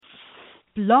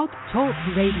Blog Talk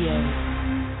Radio.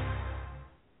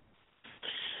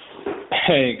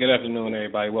 Hey, good afternoon,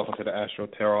 everybody. Welcome to the Astro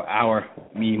Hour.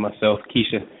 Me, myself,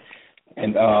 Keisha.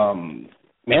 And,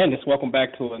 just welcome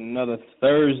back to another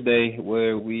Thursday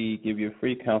where we give you a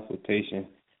free consultation.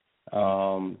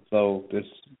 So just,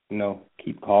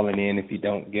 keep calling in if you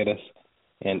don't get us.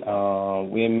 And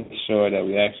we make sure that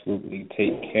we absolutely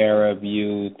take care of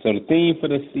you. So the theme for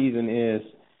this season is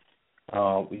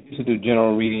we used to do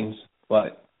general readings,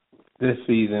 but this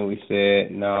season we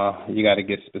said, you got to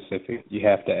get specific. You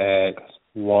have to ask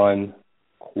one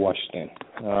question,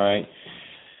 all right?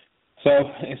 So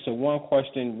it's a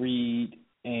one-question read,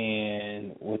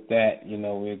 and with that,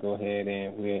 we'll go ahead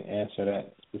and we'll answer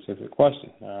that specific question,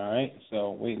 all right?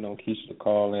 So waiting on Keisha to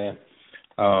call in.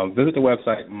 Visit the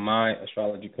website,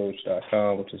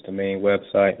 myastrologycoach.com, which is the main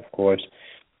website, of course.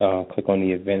 Click on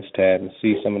the events tab and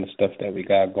see some of the stuff that we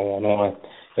got going on.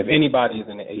 If anybody is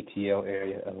in the ATL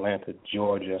area, Atlanta,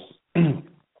 Georgia,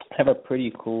 have a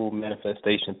pretty cool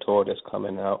manifestation tour that's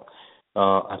coming out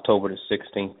October the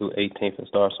 16th through 18th. It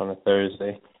starts on a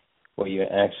Thursday, where you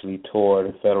actually tour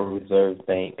the Federal Reserve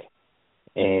Bank.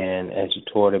 And as you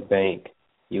tour the bank,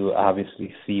 you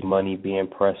obviously see money being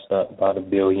pressed up by the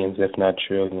billions, if not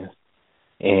trillions.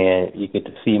 And you get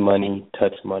to see money,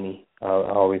 touch money. I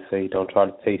always say don't try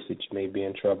to taste it. You may be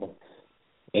in trouble.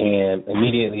 And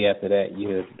immediately after that,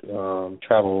 you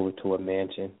travel over to a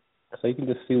mansion. So you can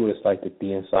just see what it's like to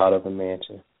be inside of a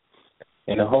mansion.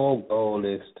 And the whole goal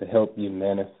is to help you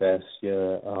manifest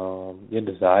your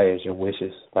desires, your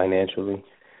wishes financially.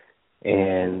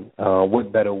 And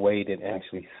what better way than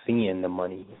actually seeing the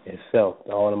money itself?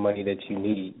 All the money that you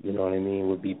need,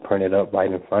 would be printed up right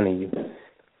in front of you.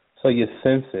 So your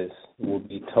senses will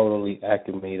be totally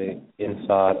acclimated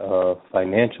inside of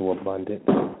financial abundance.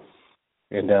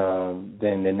 And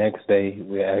then the next day,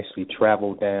 we actually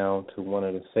travel down to one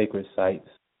of the sacred sites,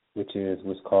 which is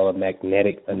what's called a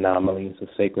magnetic anomaly. It's a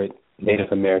sacred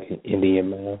Native American Indian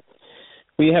mound.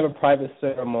 We have a private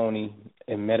ceremony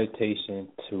and meditation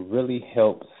to really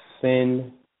help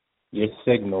send your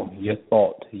signal, your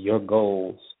thought, your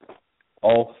goals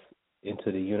off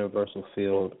into the universal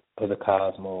field of the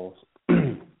cosmos.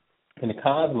 And the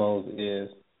cosmos is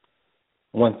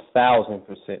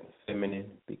 1,000% feminine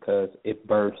because it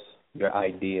births your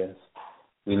ideas.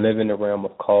 We live in the realm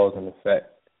of cause and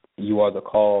effect. You are the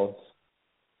cause,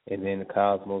 and then the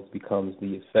cosmos becomes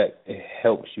the effect. It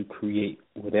helps you create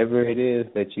whatever it is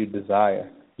that you desire.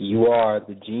 You are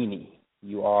the genie.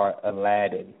 You are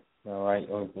Aladdin, all right?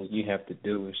 Only thing you have to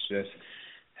do is just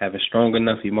have a strong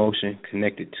enough emotion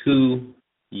connected to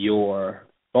your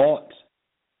thoughts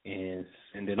and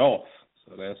send it off.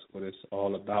 So that's what it's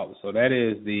all about. So that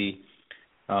is the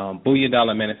 $1 Billion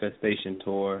Manifestation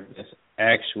Tour. It's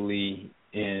actually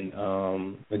in,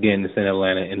 again, it's in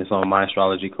Atlanta, and it's on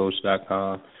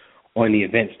myastrologycoach.com on the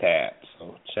events tab.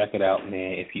 So check it out,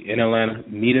 man. If you're in Atlanta,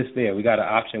 meet us there. We got an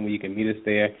option where you can meet us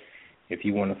there. If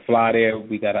you want to fly there,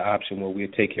 we got an option where we'll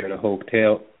take care of the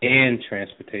hotel and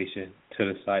transportation to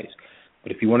the sites.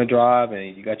 But if you want to drive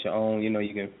and you got your own,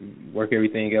 you can work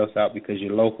everything else out because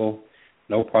you're local,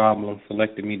 no problem.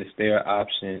 Select the Meet Us There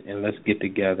option, and let's get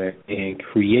together and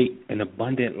create an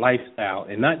abundant lifestyle,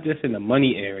 and not just in the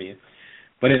money area,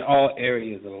 but in all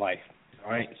areas of life.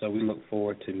 All right, so we look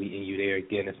forward to meeting you there.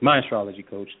 Again, it's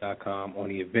myastrologycoach.com on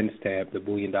the events tab, the $1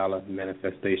 Billion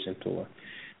Manifestation Tour.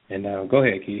 And go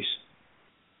ahead, Keish.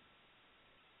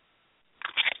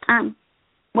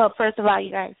 Well, first of all,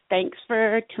 you guys, thanks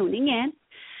for tuning in.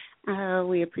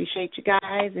 We appreciate you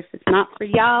guys. If it's not for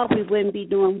y'all, we wouldn't be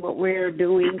doing what we're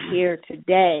doing here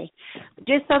today.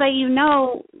 Just so that you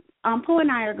know, Pooh and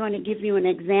I are going to give you an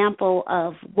example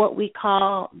of what we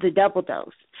call the double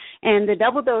dose. And the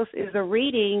double dose is a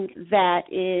reading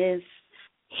that is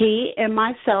he and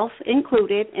myself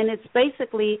included, and it's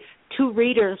basically two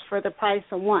readers for the price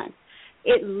of one.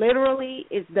 It literally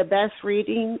is the best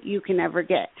reading you can ever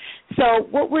get. So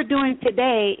what we're doing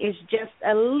today is just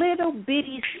a little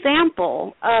bitty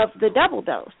sample of the double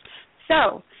dose.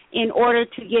 So in order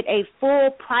to get a full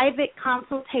private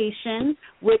consultation,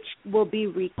 which will be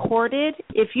recorded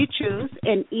if you choose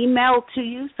and emailed to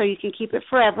you so you can keep it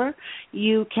forever,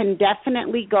 you can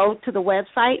definitely go to the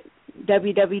website,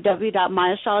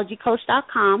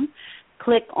 www.myastrologycoach.com,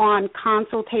 click on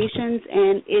consultations,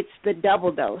 and it's the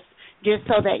double dose. Just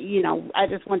so that, I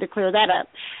just wanted to clear that up.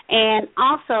 And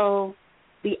also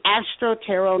the Astro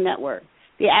Tarot Network.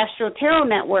 The Astro Tarot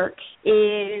Network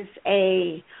is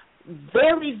a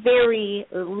very, very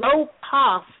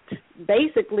low-cost,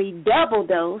 basically double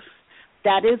dose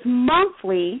that is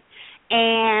monthly,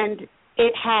 and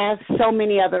it has so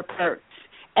many other perks.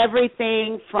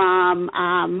 everything from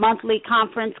monthly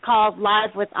conference calls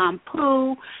live with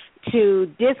Pooh to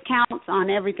discounts on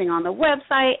everything on the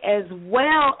website, as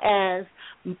well as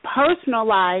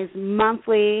personalized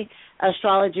monthly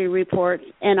astrology reports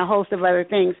and a host of other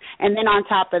things. And then on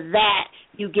top of that,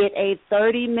 you get a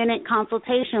 30-minute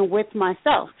consultation with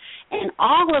myself. And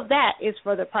all of that is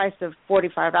for the price of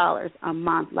 $45 a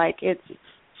month. Like, it's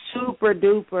super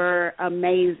duper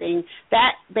amazing.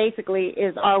 That basically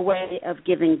is our way of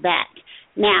giving back.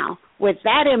 Now, with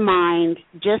that in mind,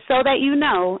 just so that you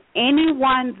know,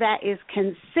 anyone that is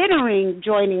considering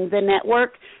joining the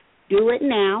network, do it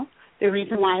now. The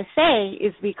reason why I say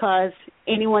is because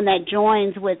anyone that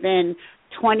joins within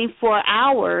 24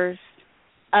 hours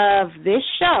of this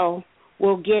show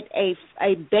will get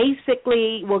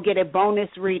will get a bonus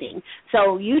reading.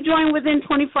 So you join within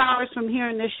 24 hours from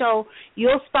hearing the show,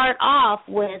 you'll start off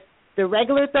with the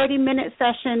regular 30-minute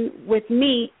session with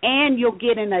me, and you'll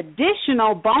get an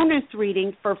additional bonus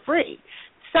reading for free.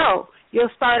 So you'll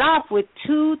start off with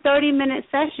 2 30-minute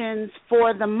sessions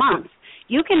for the month.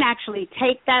 You can actually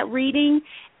take that reading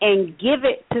and give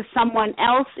it to someone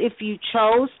else if you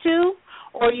chose to,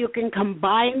 or you can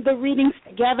combine the readings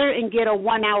together and get a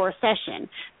 1-hour session.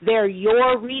 They're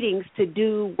your readings to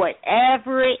do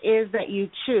whatever it is that you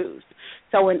choose.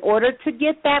 So in order to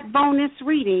get that bonus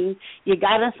reading, you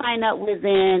got to sign up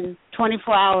within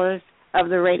 24 hours of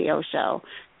the radio show.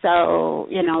 So,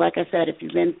 like I said, if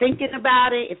you've been thinking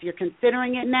about it, if you're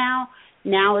considering it now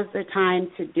is the time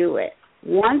to do it.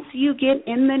 Once you get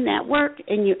in the network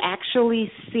and you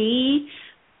actually see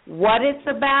what it's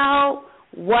about,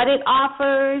 what it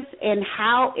offers, and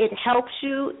how it helps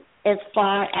you as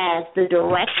far as the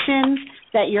direction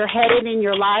that you're headed in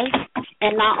your life,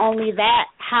 and not only that,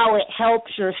 how it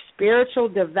helps your spiritual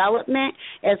development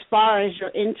as far as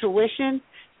your intuition,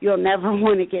 you'll never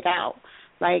want to get out.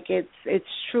 Like, it's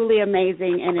truly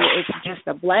amazing, and it's just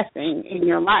a blessing in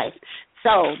your life.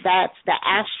 So that's the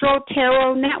Astro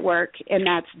Tarot Network, and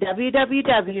that's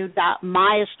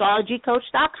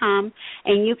www.myastrologycoach.com,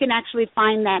 and you can actually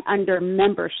find that under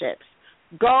memberships.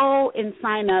 Go and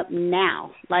sign up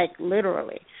now, like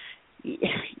literally.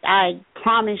 I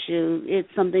promise you it's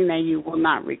something that you will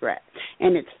not regret,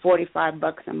 and it's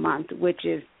 $45 a month, which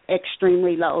is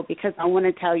extremely low, because I want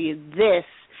to tell you this,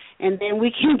 and then we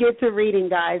can get to reading,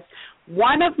 guys.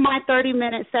 One of my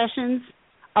 30-minute sessions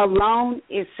alone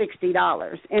is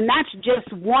 $60, and that's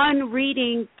just one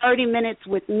reading, 30 minutes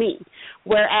with me,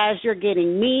 whereas you're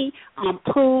getting me,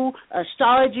 Pooh,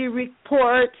 astrology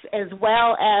reports, as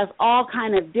well as all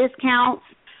kind of discounts.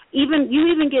 You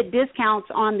even get discounts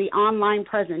on the online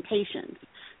presentations.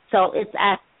 So it's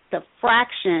at the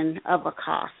fraction of a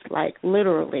cost, like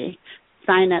literally.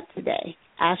 Sign up today,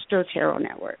 Astro Tarot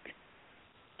Network.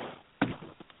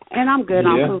 And I'm good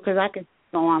on Pooh, because I could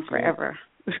go on forever.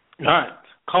 All right.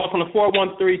 Call from the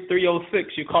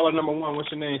 413-306. You caller number 1.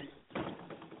 What's your name?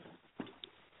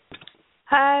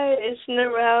 Hi, it's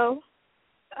Narelle.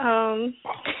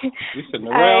 You said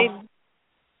Narelle?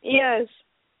 Yes.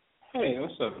 Hey,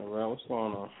 what's up, Narelle? What's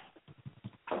going on?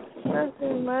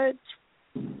 Nothing much.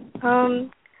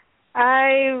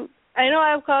 I know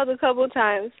I've called a couple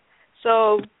times,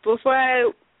 so before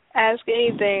I ask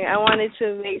anything, I wanted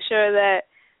to make sure that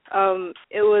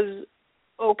it was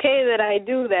okay that I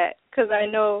do that, because I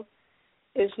know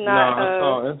it's not.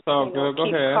 No, it's all good. Go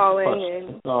keep ahead.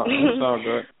 Calling it's all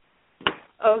good.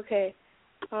 Okay.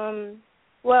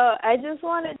 Well, I just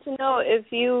wanted to know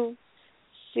if you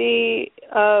see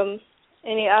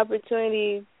any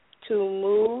opportunity to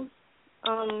move,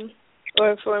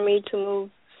 or for me to move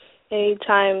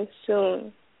anytime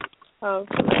soon from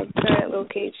my current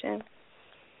location.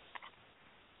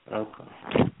 Okay.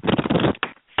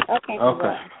 Okay.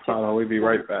 Hold on, we'll be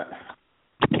right back.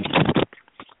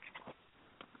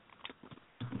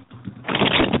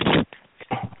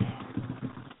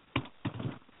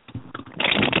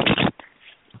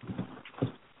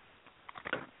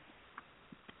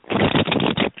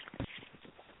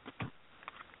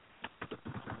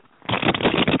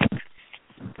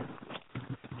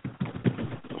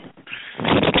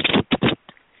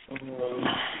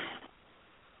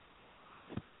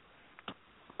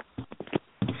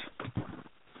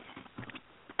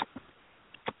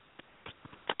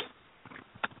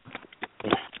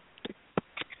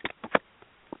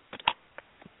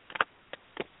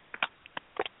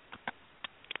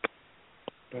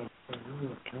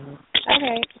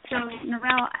 Okay, so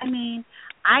Narelle,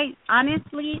 I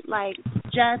honestly,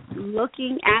 just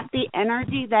looking at the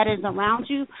energy that is around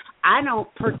you, I don't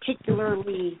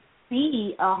particularly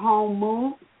see a home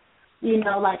move.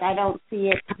 Like I don't see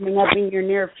it coming up in your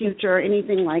near future or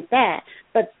anything like that.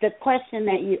 But the question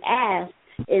that you asked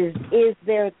is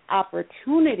there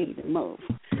opportunity to move?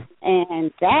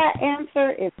 And that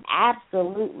answer is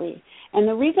absolutely. And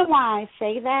the reason why I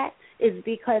say that is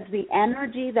because the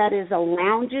energy that is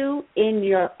around you in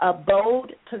your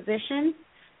abode position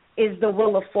is the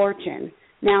Wheel of Fortune.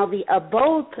 Now, the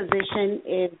abode position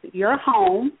is your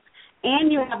home,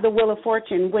 and you have the Wheel of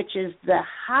Fortune, which is the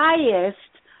highest,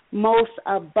 most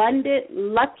abundant,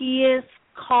 luckiest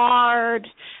card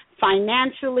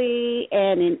financially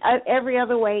and in every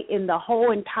other way in the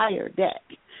whole entire deck.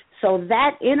 So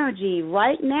that energy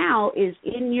right now is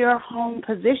in your home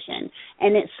position,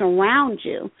 and it surrounds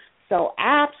you. So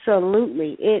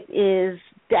absolutely, it is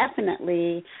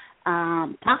definitely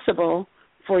possible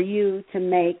for you to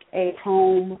make a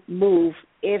home move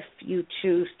if you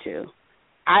choose to.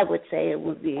 I would say it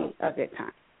would be a good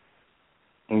time.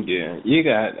 Yeah, you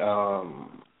got,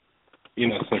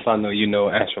 since I know you know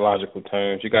astrological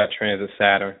terms, you got transit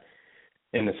Saturn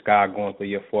in the sky going through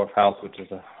your fourth house, which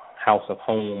is a house of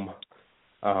home.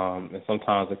 And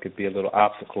sometimes it could be a little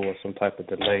obstacle or some type of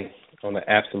delay on the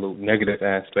absolute negative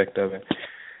aspect of it.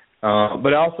 But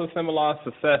it also symbolizes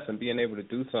success and being able to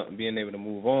do something, being able to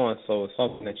move on. So it's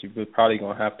something that you're probably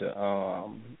going to have to,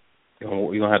 you're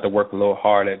going to have to work a little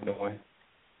hard at doing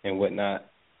and whatnot.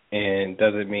 And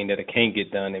doesn't mean that it can't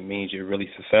get done. It means you're really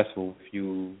successful if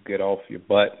you get off your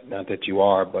butt. Not that you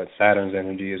are, but Saturn's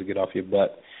energy is to get off your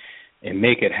butt and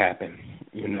make it happen,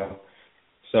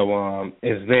 So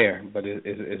it's there, but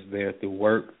it's there through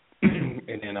work.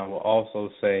 And then I will also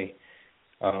say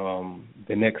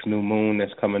the next new moon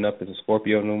that's coming up is a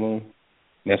Scorpio new moon.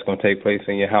 That's going to take place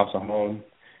in your house or home.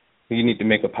 You need to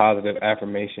make a positive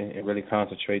affirmation and really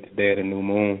concentrate the day of the new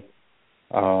moon.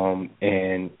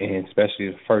 And especially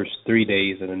the first 3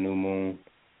 days of the new moon,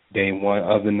 day one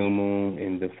of the new moon,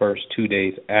 and the first 2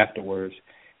 days afterwards,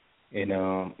 and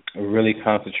really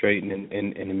concentrating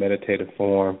in a meditative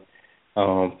form,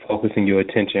 focusing your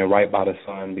attention right by the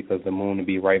sun, because the moon will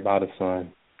be right by the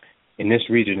sun. In this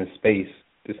region of space,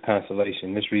 this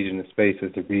constellation, this region of space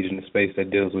is the region of space that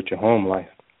deals with your home life.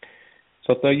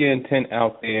 So throw your intent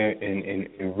out there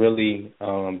and really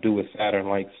do what Saturn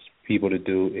likes people to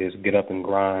do, is get up and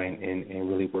grind and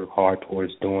really work hard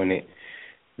towards doing it,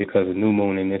 because the new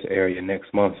moon in this area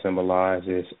next month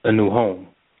symbolizes a new home.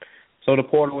 So the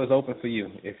portal is open for you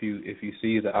if you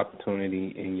see the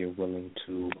opportunity and you're willing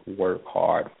to work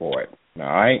hard for it. All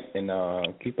right? And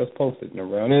keep us posted.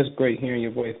 And it's great hearing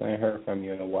your voice. I ain't heard from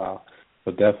you in a while.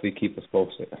 So definitely keep us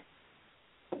posted.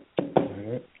 All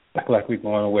right. Look like we're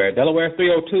going where? Delaware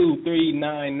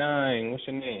 302-399. What's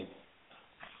your name?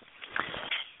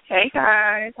 Hey,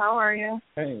 guys. How are you?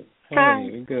 Hey. Hi.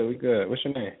 We good. What's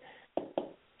your name?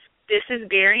 This is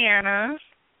Dariana.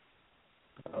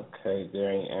 Okay,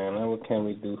 Dariana. What can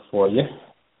we do for you?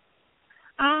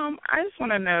 I just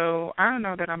want to know, I don't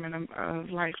know that I'm in a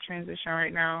life transition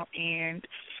right now, and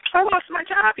I lost my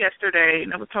job yesterday,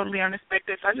 and it was totally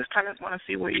unexpected, so I just kind of want to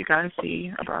see what you guys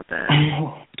see about that.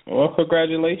 Well,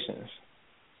 congratulations.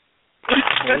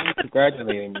 What are you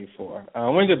congratulating you for?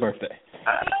 When's your birthday?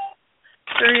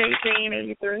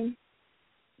 3/18/83.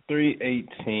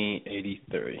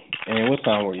 3/18/83. And what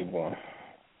time were you born?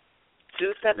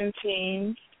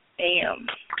 2:17 a.m.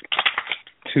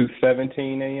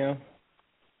 2:17 a.m.?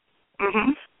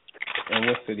 Mm-hmm. And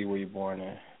what city were you born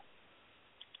in?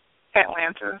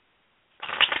 Atlanta.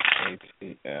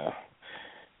 ATL.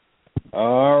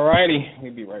 All righty.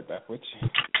 We'll be right back with you.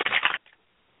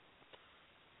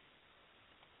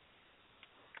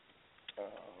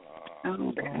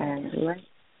 Okay, let's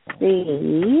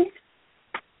see.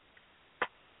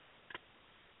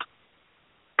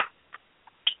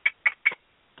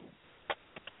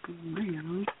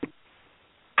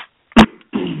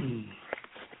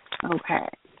 Okay,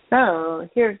 so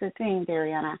here's the thing,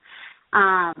 Dariana.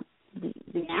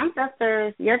 The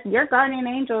ancestors, your guardian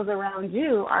angels around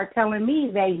you are telling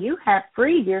me that you have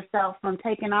freed yourself from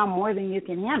taking on more than you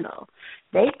can handle.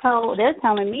 They're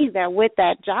telling me that with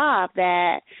that job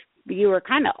that you were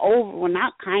kind of over, well,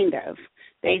 not kind of.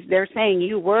 They're saying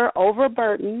you were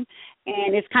overburdened,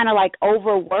 and it's kind of like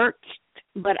overworked,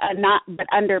 but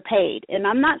underpaid. And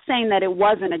I'm not saying that it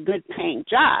wasn't a good paying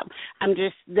job. I'm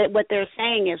just that what they're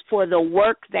saying is for the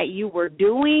work that you were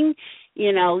doing,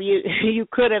 you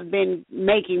could have been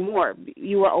making more.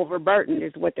 You were overburdened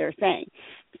is what they're saying.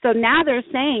 So now they're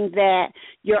saying that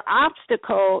your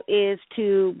obstacle is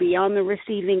to be on the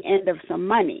receiving end of some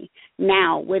money.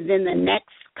 Now, within the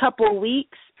next couple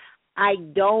weeks, I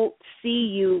don't see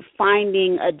you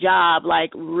finding a job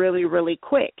like really, really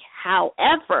quick.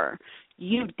 However,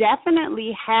 you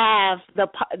definitely have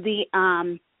the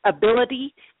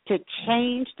ability to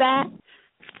change that.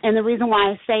 And the reason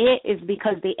why I say it is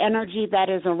because the energy that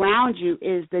is around you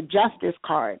is the Justice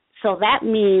card. So that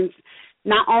means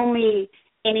not only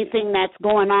anything that's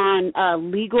going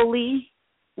on legally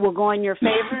will go in your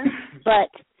favor,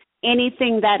 but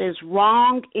anything that is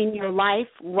wrong in your life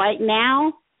right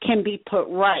now can be put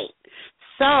right.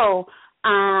 So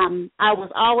I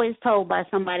was always told by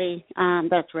somebody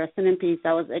that's resting in peace,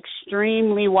 that was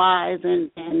extremely wise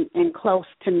and close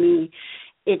to me,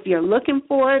 if you're looking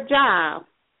for a job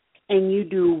and you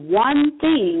do one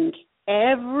thing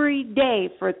every day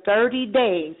for 30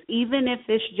 days, even if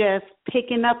it's just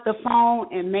picking up the phone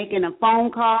and making a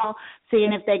phone call,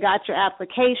 seeing if they got your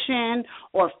application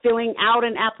or filling out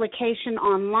an application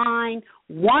online,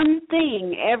 one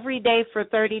thing every day for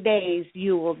 30 days,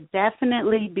 you will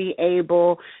definitely be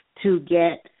able to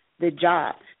get the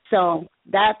job. So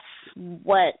that's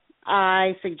what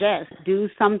I suggest. Do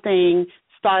something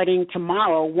starting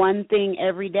tomorrow, one thing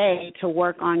every day to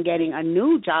work on getting a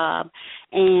new job,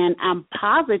 and I'm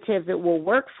positive it will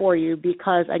work for you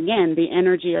because, again, the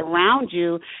energy around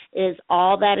you is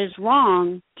all that is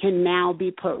wrong can now be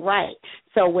put right.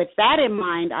 So with that in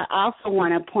mind, I also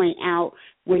want to point out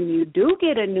when you do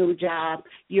get a new job,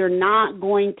 you're not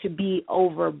going to be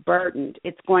overburdened.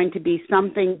 It's going to be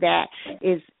something that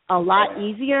is a lot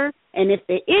easier, and if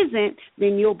it isn't,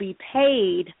 then you'll be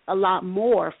paid a lot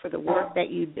more for the work that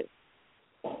you do.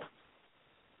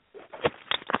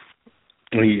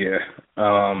 Yeah,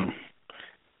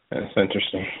 that's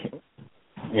interesting.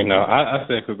 I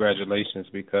say congratulations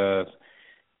because,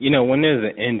 when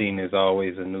there's an ending, there's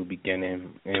always a new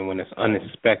beginning, and when it's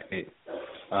unexpected,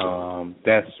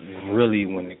 that's really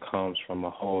when it comes from a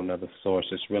whole nother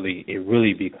source. It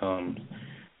really becomes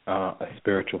a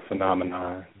spiritual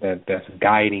phenomenon that's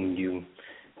guiding you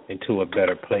into a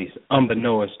better place,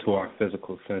 unbeknownst to our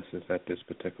physical senses at this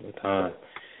particular time.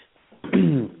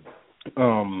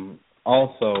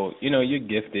 Also, you're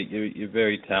gifted. You're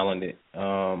very talented.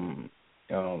 I'm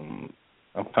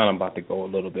kind of about to go a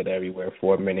little bit everywhere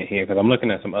for a minute here because I'm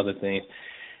looking at some other things.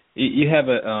 You have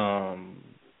a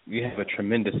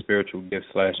tremendous spiritual gift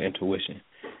 / intuition.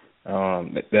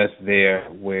 That's there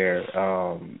where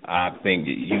I think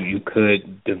you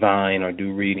could divine or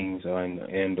do readings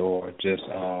or just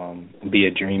be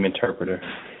a dream interpreter.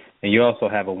 And you also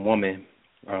have a woman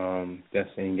that's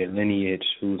in your lineage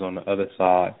who's on the other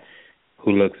side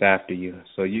who looks after you.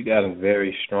 So you got a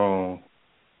very strong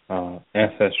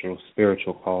ancestral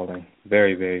spiritual calling,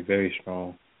 very, very, very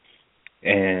strong.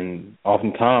 And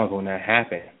oftentimes when that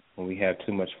happens, when we have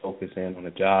too much focus in on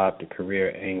the job, the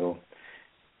career angle,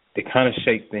 they kind of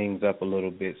shake things up a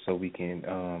little bit so we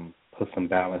can put some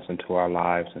balance into our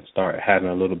lives and start having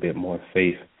a little bit more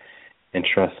faith and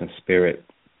trust in spirit.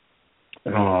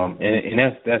 And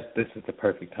this is the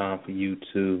perfect time for you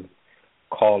to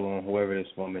call on whoever this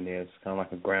woman is, kind of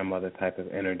like a grandmother type of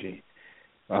energy,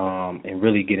 and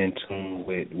really get in tune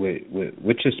with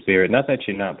your spirit. Not that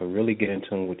you're not, but really get in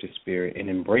tune with your spirit and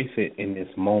embrace it in this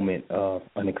moment of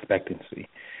unexpectancy.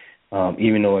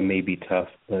 Even though it may be tough,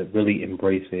 but really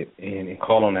embrace it and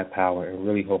call on that power and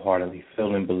really wholeheartedly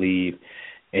feel and believe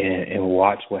and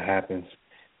watch what happens.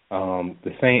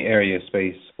 The same area of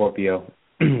space, Scorpio,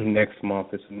 next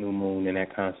month is a new moon in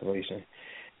that constellation.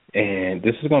 And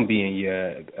this is going to be in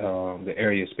your, the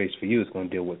area of space for you is going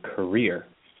to deal with career.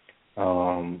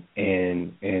 And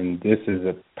this is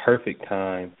a perfect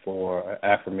time for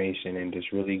affirmation and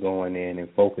just really going in and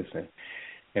focusing.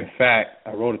 In fact,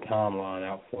 I wrote a timeline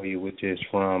out for you, which is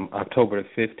from October the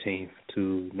 15th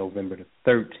to November the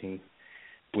 13th,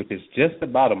 which is just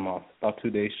about a month, about 2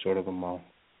 days short of a month.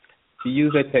 To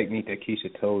use that technique that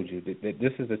Keisha told you, that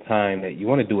this is the time that you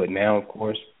want to do it now, of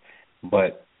course,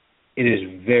 but it is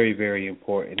very, very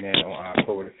important that on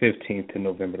October the 15th to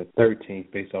November the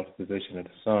 13th, based off the position of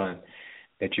the sun,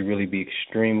 that you really be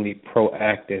extremely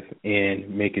proactive in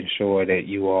making sure that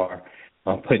you are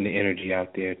putting the energy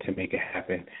out there to make it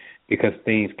happen, because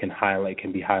things can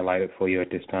be highlighted for you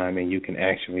at this time, and you can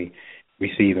actually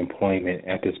receive employment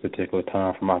at this particular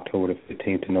time from October the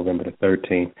 15th to November the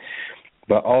 13th.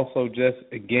 But also just,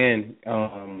 again,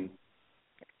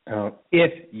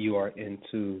 if you are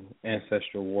into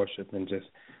ancestral worship and just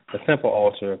a simple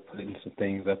altar, putting some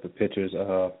things up, the pictures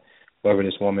of whoever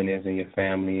this woman is in your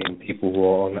family and people who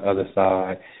are on the other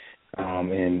side,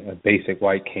 and a basic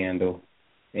white candle,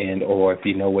 and or if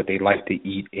you know what they like to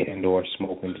eat and or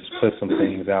smoke, and just put some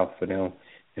things out for them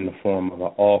in the form of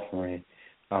an offering.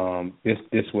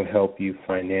 This will help you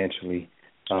financially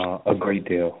a great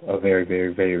deal, very,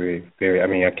 very, very, very, very. I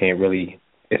mean, I can't really.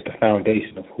 It's the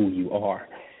foundation of who you are,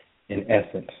 in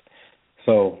essence.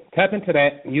 So tap into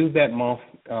that. Use that month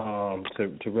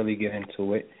to really get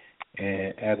into it.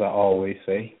 And as I always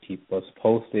say, keep us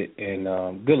posted.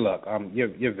 And good luck.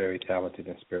 You're very talented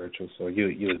and spiritual, so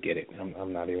you'll get it.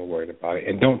 I'm not even worried about it.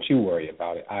 And don't you worry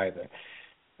about it either.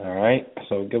 All right?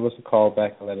 So give us a call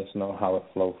back and let us know how it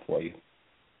flowed for you.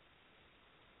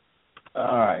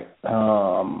 All right.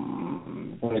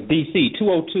 DC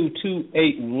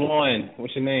 202-281.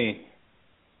 What's your name?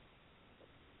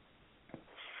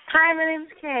 Hi, my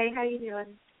name's Kay. How you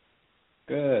doing?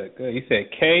 Good. You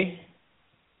said Kay?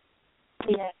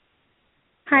 Yeah.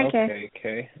 Hi, Kay. Okay,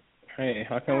 Kay. Hey,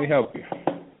 how can we help you?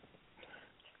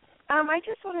 I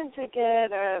just wanted to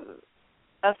get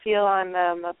a feel on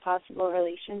a possible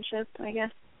relationship, I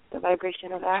guess, the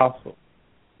vibration of that.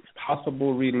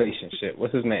 Possible relationship.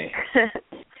 What's his name?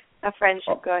 A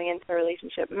friendship going into a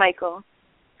relationship. Michael.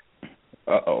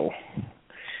 Uh-oh.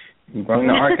 You brought the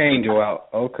archangel out.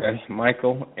 Okay,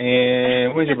 Michael.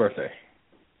 And when's your birthday?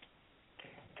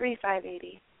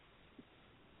 3/5/80.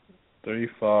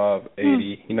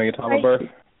 3/5/80. You know your time of birth?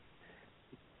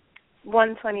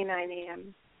 1:29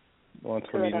 a.m.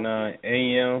 1:29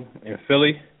 a.m. in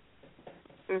Philly?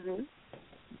 Mhm.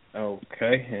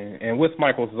 Okay. And what's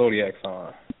Michael's zodiac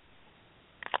sign?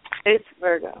 It's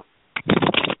Virgo.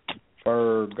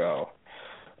 Virgo.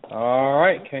 All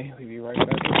right, Kay. We'll be right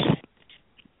back.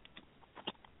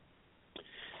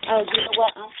 Oh, you know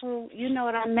what, Uncle? You know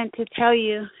what I meant to tell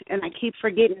you, and I keep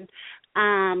forgetting.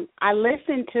 I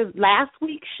listened to last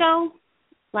week's show,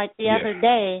 like the other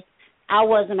day. I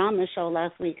wasn't on the show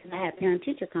last week because I had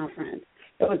parent-teacher conference.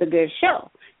 It was a good show.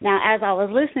 Now, as I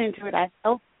was listening to it, I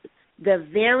felt the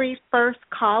very first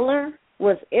caller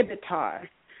was Ibitar.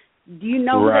 Do you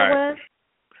know who that was?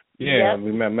 Yeah, Yep.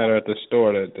 we met her at the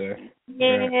store that day.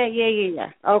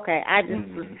 Yeah. Okay, I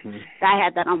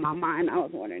had that on my mind. I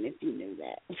was wondering if you knew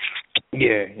that.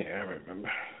 Yeah, I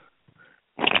remember.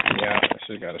 Yeah,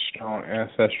 she got a strong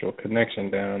ancestral connection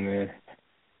down there.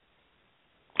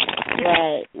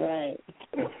 Right.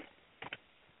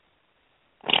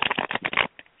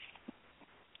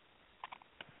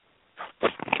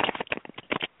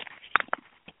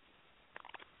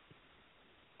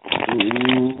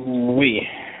 Ooh-wee.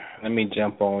 Let me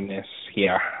jump on this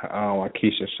here. While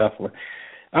Keisha shuffling.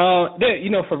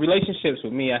 For relationships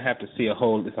with me, I have to see a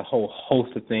whole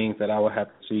host of things that I would have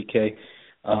to see, Kay,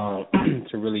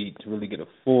 to really get a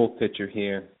full picture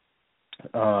here.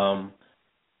 And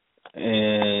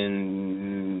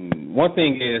one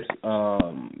thing is,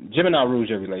 Gemini rules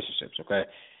your relationships, okay?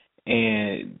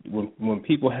 And when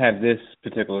people have this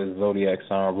particular zodiac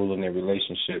sign ruling their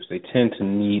relationships, they tend to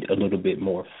need a little bit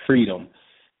more freedom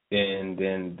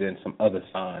than some other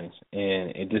signs.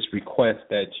 And it just requests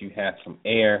that you have some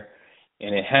air,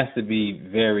 and it has to be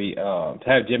very, to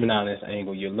have Gemini on this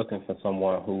angle, you're looking for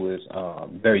someone who is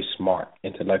very smart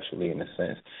intellectually in a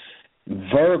sense.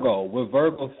 Virgo, where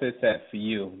Virgo sits at for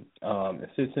you, it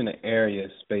sits in an area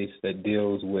space that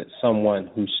deals with someone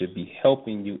who should be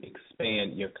helping you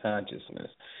expand your consciousness,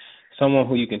 someone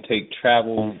who you can take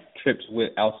travel trips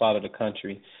with outside of the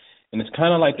country. And it's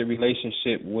kind of like the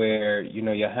relationship where, you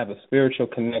have a spiritual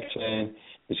connection,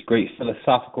 this great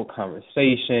philosophical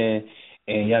conversation,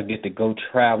 and y'all get to go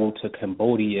travel to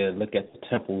Cambodia and look at the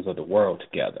temples of the world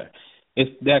together.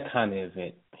 It's that kind of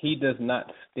event. He does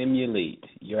not stimulate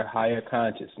your higher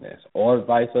consciousness or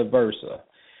vice versa.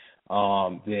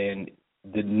 Then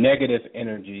the negative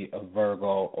energy of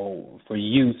Virgo for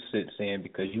you sits in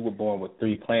because you were born with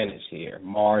 3 planets here,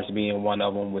 Mars being one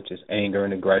of them, which is anger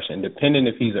and aggression. Depending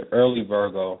if he's an early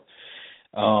Virgo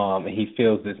and he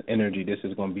feels this energy, this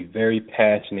is going to be very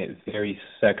passionate, very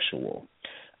sexual.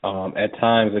 At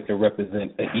times it can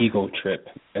represent an ego trip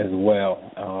as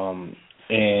well.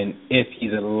 And if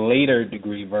he's a later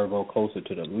degree Virgo, closer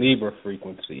to the Libra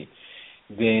frequency,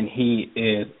 then he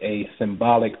is a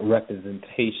symbolic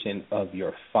representation of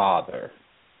your father.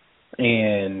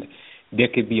 And there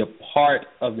could be a part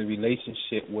of the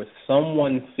relationship where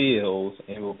someone feels,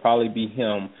 and it will probably be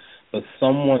him, but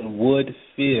someone would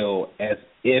feel as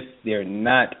if they're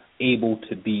not able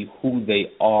to be who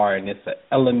they are, and it's an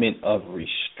element of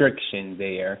restriction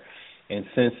there. And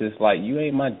since it's like, you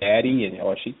ain't my daddy,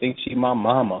 or she thinks she my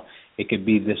mama, it could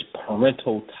be this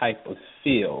parental type of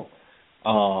feel.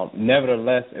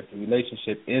 Nevertheless, if the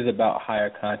relationship is about higher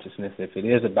consciousness, if it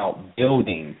is about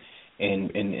building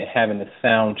and having a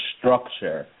sound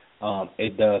structure,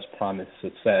 it does promise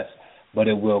success, but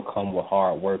it will come with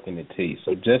hard work in the teeth.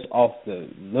 So just off the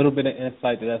little bit of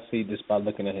insight that I see just by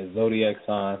looking at his zodiac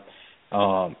sign,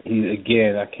 I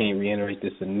can't reiterate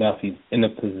this enough, he's in a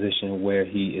position where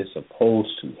he is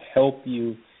supposed to help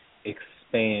you expand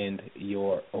expand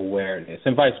your awareness,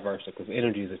 and vice versa, because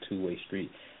energy is a two-way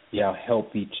street. Y'all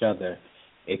help each other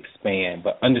expand,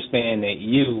 but understand that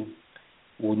you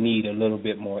will need a little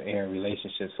bit more air in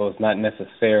relationships. So it's not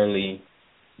necessarily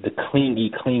the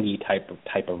clingy type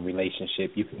of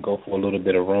relationship. You can go for a little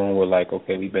bit of room where, like,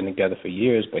 okay, we've been together for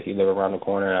years, but he live around the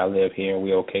corner and I live here, and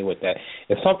we're okay with that.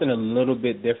 It's something a little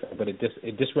bit different, but it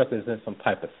just represents some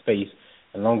type of space.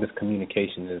 As long as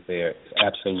communication is there, it's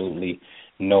absolutely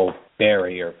no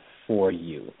barrier for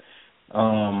you.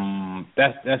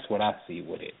 That's what I see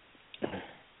with it.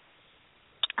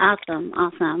 Awesome.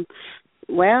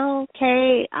 Well,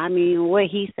 Kay, I mean, what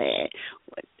he said.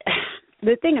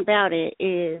 The thing about it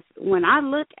is, when I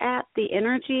look at the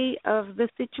energy of the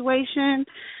situation,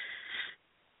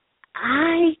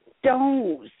 I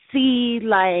don't see,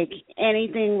 like,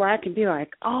 anything where I can be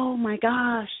like, oh, my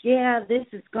gosh, yeah, this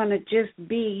is going to just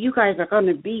be, you guys are going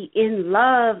to be in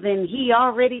love and he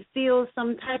already feels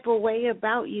some type of way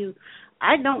about you.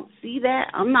 I don't see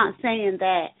that. I'm not saying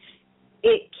that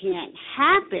it can't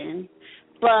happen,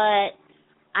 but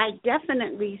I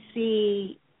definitely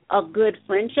see a good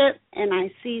friendship, and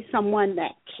I see someone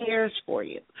that cares for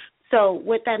you. So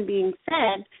with that being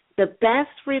said, the best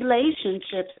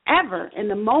relationships ever and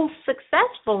the most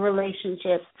successful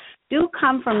relationships do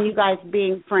come from you guys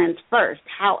being friends first.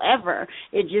 However,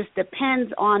 it just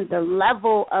depends on the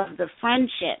level of the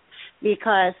friendship,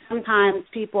 because sometimes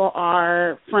people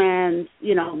are friends,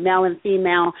 you know, male and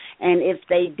female, and if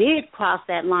they did cross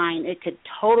that line, it could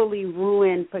totally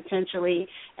ruin potentially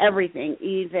everything,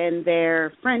 even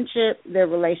their friendship, their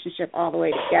relationship, all the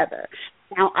way together.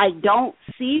 Now, I don't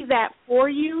see that for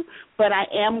you, but I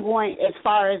am going as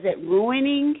far as it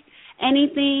ruining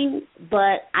anything,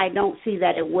 but I don't see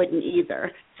that it wouldn't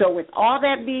either. So with all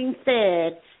that being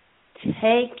said,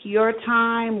 take your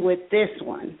time with this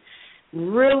one.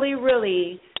 Really,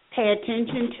 really pay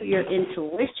attention to your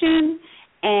intuition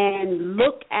and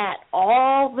look at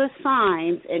all the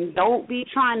signs, and don't be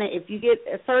trying to, if you get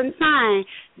a certain sign,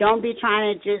 don't be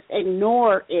trying to just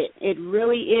ignore it. It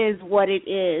really is what it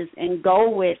is, and go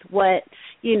with what,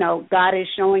 you know, God is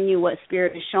showing you, what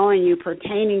Spirit is showing you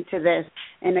pertaining to this.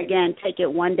 And again, take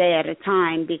it one day at a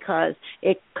time, because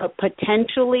it could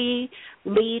potentially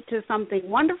lead to something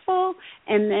wonderful,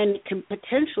 and then it can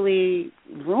potentially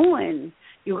ruin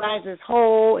you guys'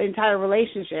 whole entire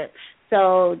relationship.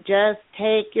 So just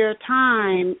take your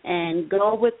time and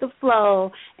go with the flow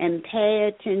and pay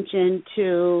attention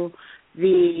to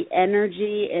the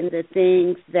energy and the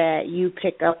things that you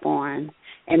pick up on,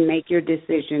 and make your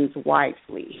decisions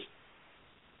wisely.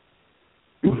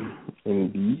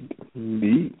 Indeed.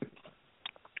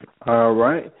 All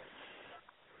right.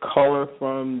 Caller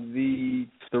from the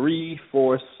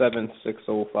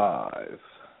 347605.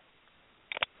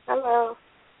 Hello.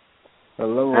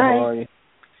 Hello, Hi. how are you?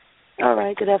 All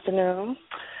right, good afternoon.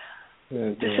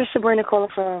 Yes, This is Sabrina calling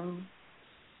from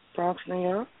Bronx, New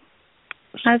York.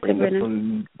 Hi, Sabrina.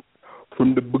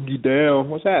 From the boogie down.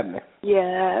 What's happening?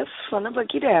 Yes, from the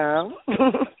boogie down.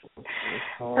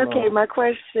 Okay, my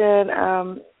question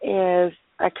is,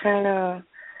 I kind of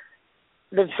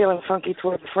been feeling funky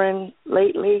towards a friend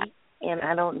lately, and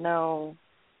I don't know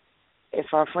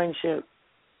if our friendship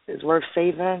is worth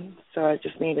saving, so I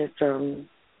just needed some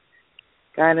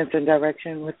guidance and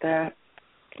direction with that.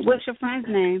 What's your friend's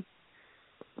name?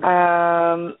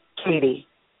 Katie.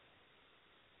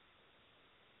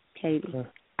 Katie. Okay.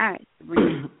 All right.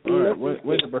 All right.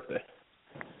 When's your birthday?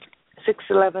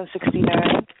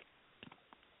 6/11/69.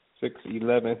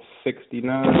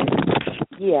 6/11/69.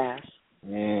 Yes.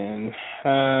 And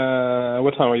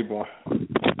what time were you born?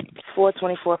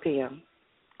 4:24 p.m.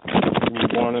 You were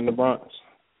born in the Bronx?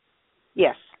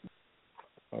 Yes.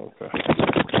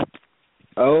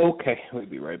 Okay, we'll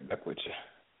be right back with you.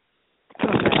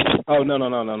 Okay. Oh, no.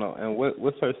 And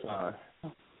what's her sign?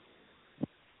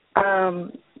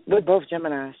 We're both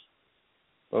Geminis.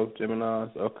 Both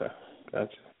Geminis? Okay,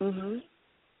 gotcha. Mm-hmm.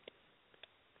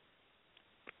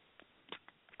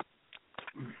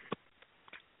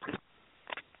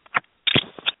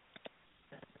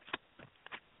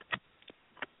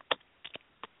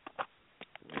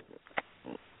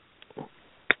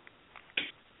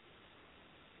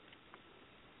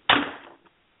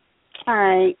 All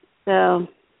right, so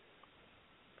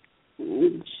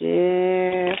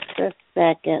just a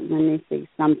second. Let me see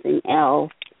something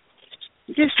else.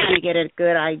 Just trying to get a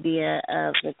good idea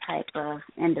of the type of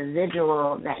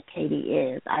individual that Katie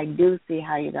is. I do see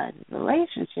how you guys'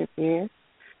 relationship is.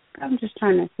 I'm just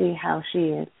trying to see how she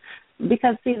is.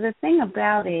 Because, see, the thing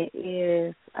about it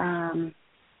is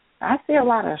I see a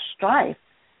lot of strife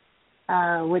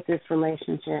with this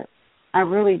relationship. I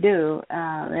really do.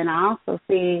 And I also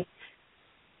see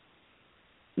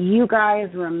you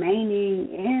guys remaining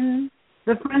in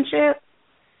the friendship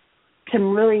can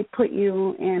really put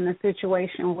you in a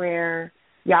situation where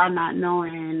y'all not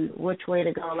knowing which way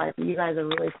to go. Like, you guys are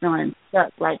really feeling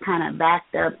stuck, like kind of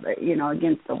backed up,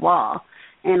 against the wall.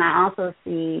 And I also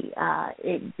see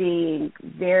it being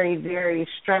very, very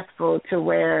stressful to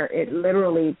where it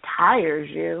literally tires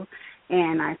you,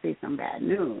 and I see some bad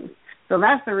news. So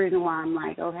that's the reason why I'm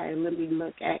like, okay, let me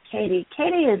look at Katie.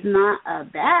 Katie is not a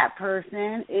bad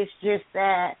person. It's just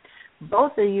that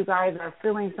both of you guys are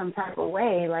feeling some type of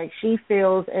way. Like, she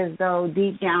feels as though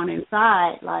deep down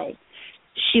inside, like,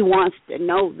 she wants to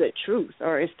know the truth,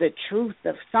 or it's the truth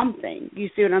of something. You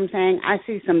see what I'm saying? I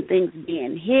see some things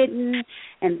being hidden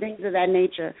and things of that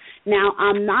nature. Now,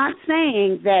 I'm not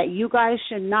saying that you guys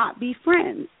should not be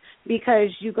friends, because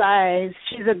you guys,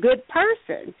 she's a good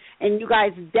person, and you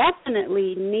guys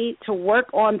definitely need to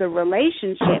work on the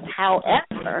relationship.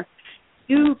 However,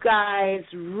 you guys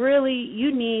really,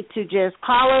 you need to just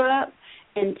call her up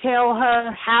and tell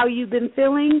her how you've been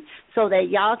feeling so that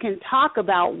y'all can talk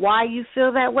about why you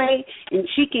feel that way, and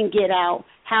she can get out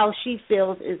how she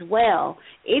feels as well.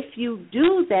 If you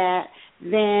do that,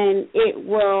 then it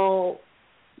will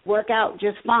work out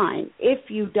just fine. If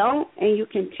you don't and you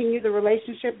continue the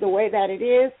relationship the way that it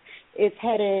is, it's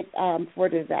headed for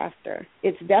disaster.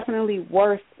 It's definitely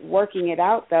worth working it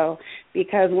out, though,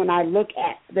 because when I look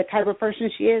at the type of person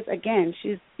she is, again,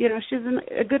 she's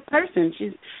a good person.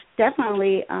 She's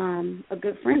definitely a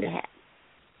good friend to have.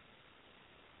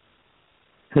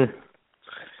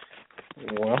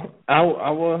 Well,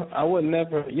 I would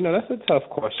never. That's a tough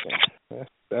question.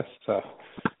 That's tough.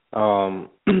 I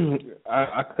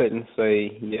couldn't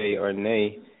say yay or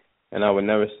nay, and I would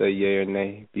never say yay or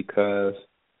nay, because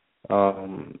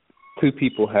two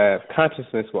people have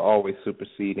consciousness will always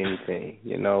supersede anything.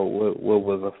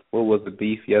 What was a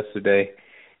beef yesterday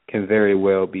can very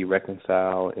well be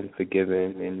reconciled and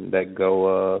forgiven and let go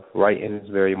of right in this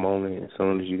very moment as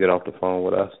soon as you get off the phone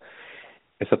with us.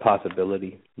 It's a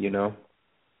possibility,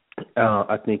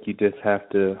 I think you just have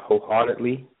to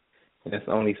wholeheartedly, and it's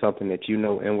only something that you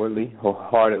know inwardly,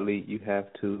 wholeheartedly you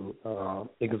have to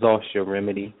exhaust your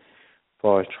remedy as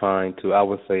far as trying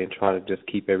to just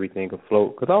keep everything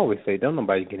afloat. Because I always say, don't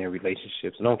nobody get in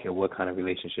relationships. I don't care what kind of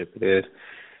relationship it is.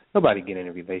 Nobody get in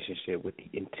a relationship with the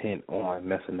intent on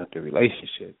messing up the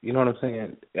relationship. You know what I'm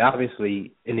saying?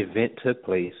 Obviously, an event took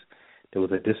place. There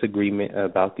was a disagreement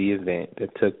about the event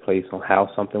that took place on how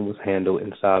something was handled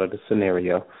inside of the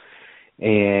scenario.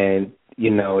 And,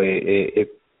 it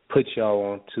puts y'all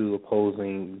on two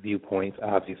opposing viewpoints,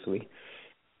 obviously.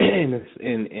 And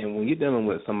when you're dealing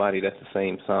with somebody that's the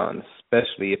same sign,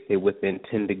 especially if they're within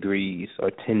 10 degrees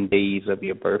or 10 days of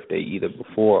your birthday, either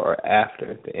before or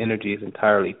after, the energy is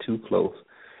entirely too close.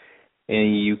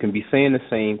 And you can be saying the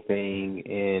same thing,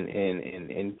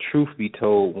 and truth be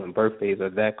told, when birthdays are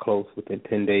that close within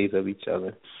 10 days of each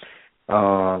other,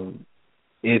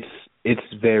 it's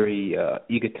very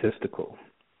egotistical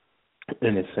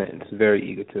in a sense, very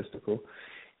egotistical.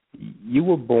 You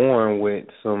were born with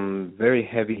some very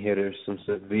heavy hitters, some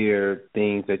severe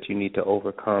things that you need to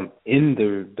overcome in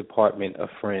the department of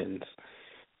friends.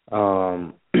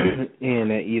 And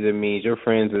that either means your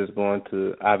friends is going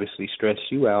to obviously stress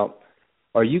you out,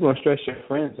 or you're going to stress your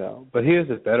friends out. But here's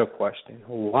a better question.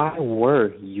 Why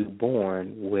were you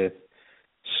born with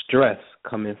stress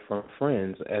coming from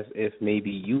friends, as if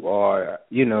maybe you are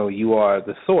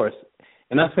the source?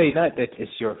 And I say not that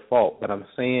it's your fault, but I'm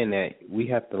saying that we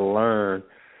have to learn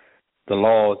the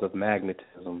laws of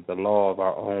magnetism, the law of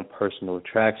our own personal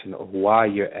attraction, of why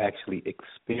you're actually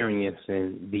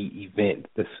experiencing the event,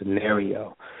 the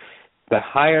scenario. The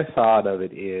higher side of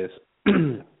it is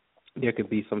there could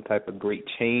be some type of great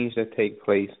change that take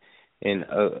place, and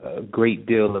a great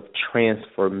deal of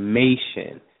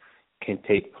transformation can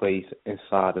take place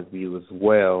inside of you as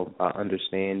well by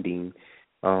understanding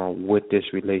what this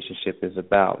relationship is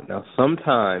about. Now,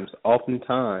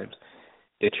 oftentimes,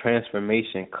 the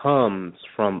transformation comes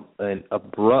from an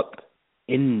abrupt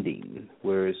ending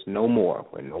where it's no more.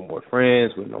 We're no more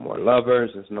friends, we're no more lovers,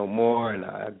 there's no more, and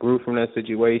I grew from that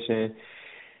situation.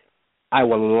 I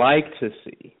would like to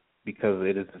see, because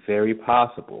it is very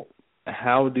possible,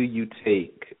 how do you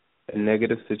take a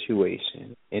negative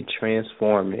situation and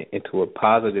transform it into a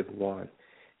positive one,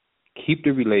 keep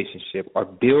the relationship or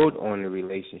build on the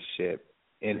relationship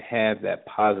and have that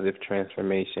positive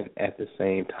transformation at the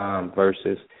same time,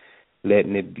 versus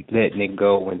letting it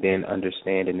go and then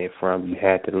understanding it from you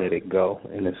had to let it go,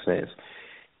 in a sense.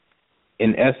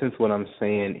 in essence, what I'm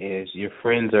saying is your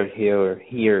friends are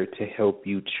here to help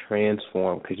you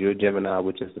transform, because you're a Gemini,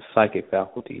 which is the psychic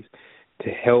faculties, to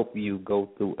help you go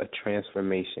through a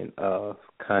transformation of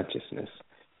consciousness.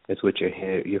 That's what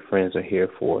your friends are here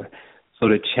for. So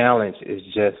the challenge is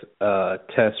just a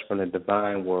test from the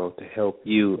divine world to help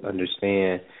you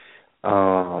understand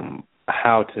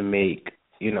how to make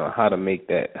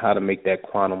that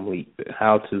quantum leap,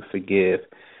 how to forgive.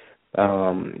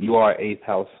 You are 8th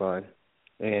house sun,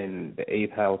 and the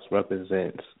 8th house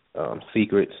represents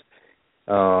secrets,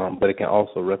 but it can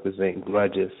also represent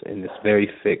grudges, and it's very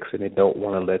fixed, and they don't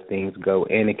want to let things go,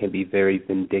 and it can be very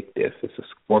vindictive. It's a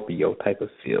Scorpio type of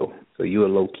feel. So you're a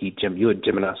low-key you're a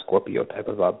Gemini Scorpio type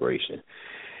of vibration.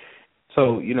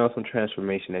 So, some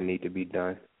transformation that need to be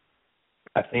done.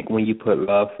 I think when you put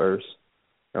love first,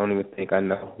 I don't even think I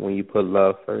know. When you put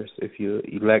love first, if you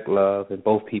elect love, and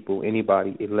both people,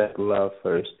 anybody, elect love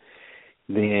first,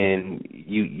 then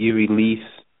you release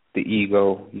the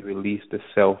ego, you release the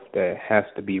self that has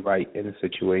to be right in the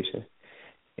situation,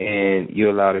 and you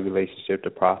allow the relationship to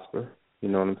prosper. You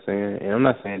know what I'm saying? And I'm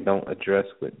not saying don't address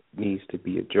what needs to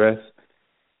be addressed.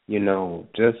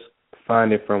 Just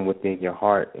find it from within your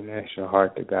heart and ask your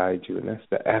heart to guide you, and that's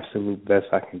the absolute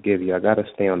best I can give you. I got to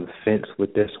stay on the fence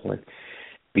with this one.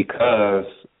 Because,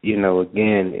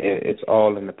 again, it's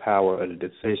all in the power of the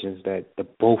decisions that the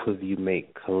both of you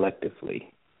make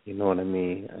collectively. You know what I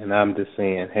mean? And I'm just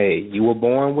saying, hey, you were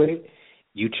born with it.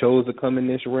 You chose to come in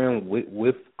this realm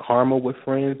with karma, with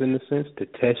friends, in the sense, to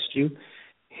test you.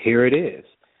 Here it is.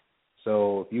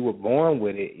 So if you were born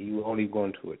with it, you're only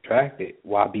going to attract it.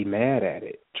 Why be mad at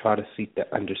it? Try to seek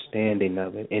the understanding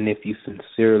of it. And if you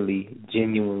sincerely,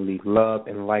 genuinely love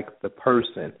and like the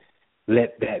person,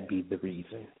 let that be the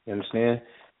reason. You understand?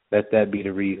 Let that be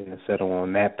the reason to settle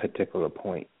on that particular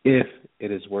point, if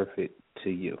it is worth it to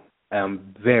you.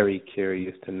 I'm very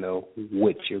curious to know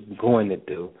what you're going to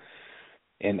do.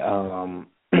 And I'm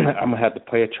going to have to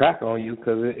play a track on you,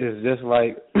 because it's just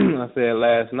like I said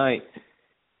last night,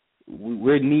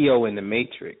 we're Neo in the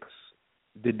Matrix.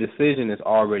 The decision is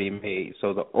already made.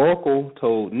 So the Oracle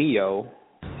told Neo,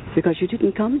 because you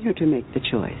didn't come here to make the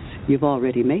choice. You've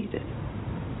already made it.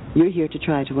 You're here to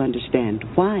try to understand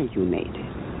why you made it.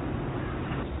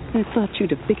 I thought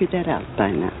you'd have figured that out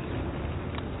by now.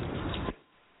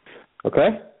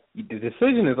 Okay? The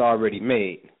decision is already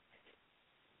made.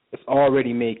 It's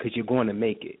already made because you're going to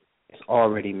make it. It's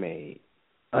already made.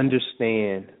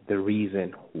 Understand the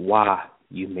reason why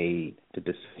you made the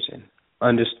decision.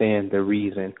 Understand the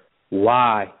reason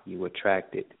why you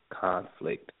attracted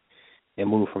conflict, and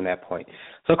move from that point.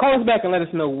 So call us back and let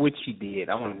us know what you did.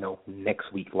 I want to know next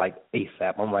week, like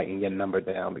ASAP. I'm writing your number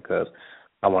down because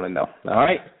I want to know. All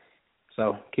right?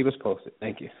 So keep us posted.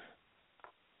 Thank you.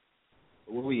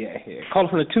 Where we at here? Call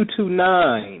from the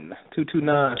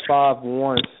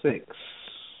 229-516.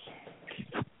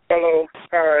 Hello.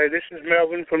 Hi, this is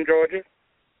Melvin from Georgia.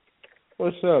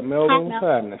 What's up, Melvin? What's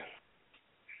happening?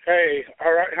 Hey,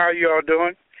 all right. How you all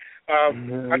doing?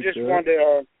 I just wanted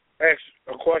to ask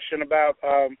a question about,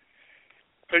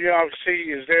 could you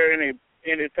see, is there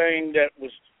anything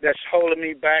that's holding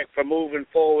me back from moving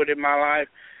forward in my life,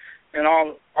 in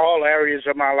all areas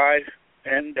of my life,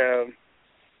 and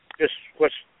just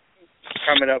what's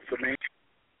coming up for me?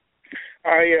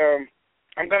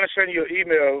 I'm going to send you an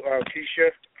email,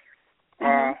 Keisha,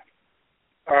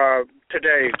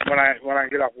 today when I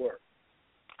get off work.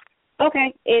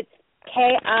 Okay, it's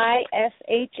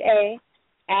KISHA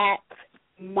at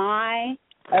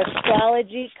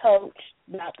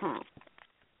myastrologycoach.com.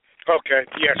 Okay,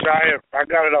 yes, I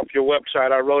got it off your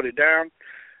website. I wrote it down,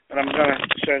 and I'm going to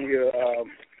send you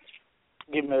an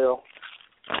email.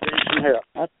 Need some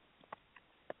help.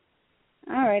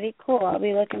 All righty, cool. I'll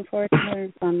be looking forward to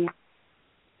hearing from you.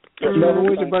 Yes,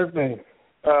 when's your birthday?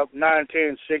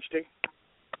 9/10/60.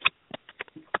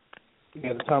 You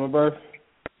got the time of birth?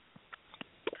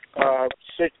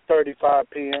 6:35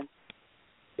 p.m.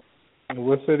 In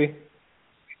what city?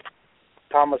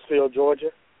 Thomasville,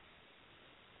 Georgia.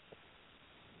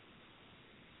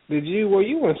 Were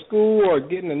you in school or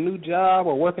getting a new job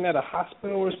or working at a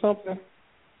hospital or something?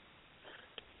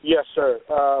 Yes, sir.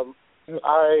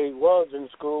 I was in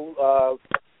school.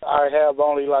 I have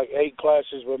only like 8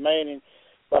 classes remaining,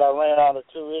 but I ran out of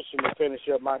tuition to finish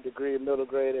up my degree in middle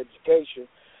grade education.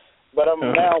 But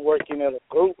I'm now working at a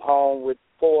group home with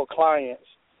 4 clients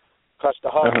because the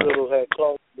hospital had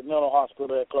closed. The mental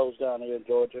hospital had closed down here in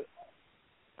Georgia.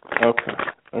 Okay.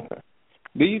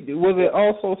 Was it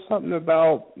also something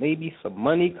about maybe some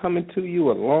money coming to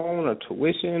you, a loan or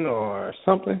tuition or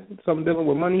something dealing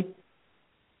with money?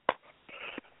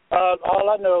 All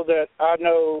I know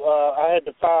I had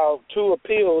to file 2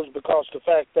 appeals because the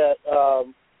fact that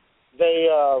they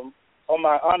on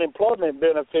my unemployment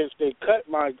benefits they stopped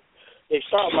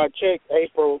my check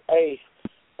April 8th,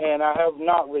 and I have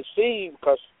not received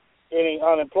any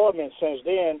unemployment since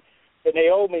then, and they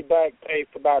owe me back pay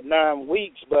for about 9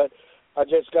 weeks, but I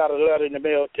just got a letter in the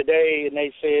mail today, and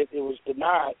they said it was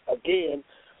denied again,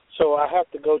 so I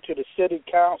have to go to the city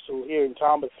council here in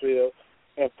Thomasville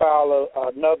and file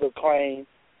another claim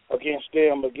against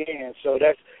them again. So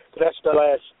that's the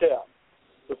last step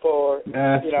before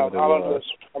I don't know if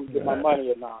I'm getting my money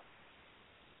or not.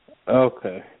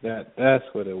 Okay, that's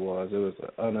what it was. It was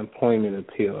an unemployment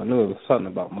appeal. I knew it was something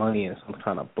about money and some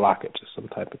kind of blockage or some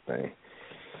type of thing.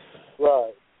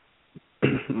 Right.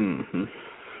 Mm-hmm.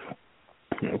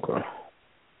 Okay.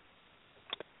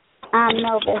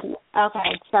 No business.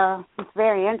 Okay, so it's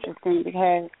very interesting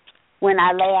because when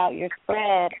I lay out your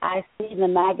spread, I see the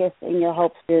maggots in your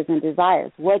hopes, fears, and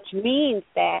desires, which means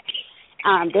that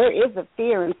there is a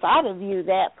fear inside of you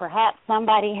that perhaps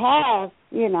somebody has,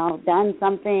 done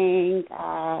something,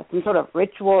 some sort of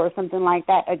ritual or something like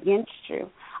that against you.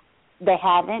 They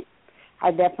haven't.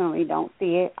 I definitely don't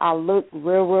see it. I look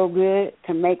real good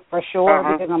to make for sure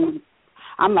because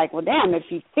I'm like, well, damn, if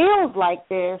he feels like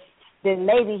this, then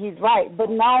maybe he's right. But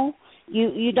no,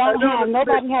 you don't have,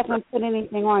 nobody hasn't put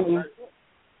anything on you.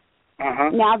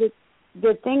 Now,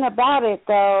 the thing about it,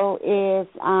 though, is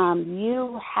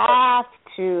you have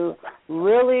to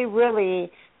really,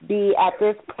 really be at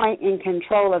this point in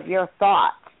control of your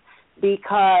thoughts,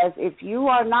 because if you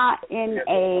are not in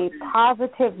a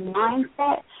positive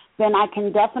mindset, then I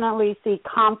can definitely see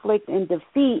conflict and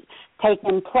defeat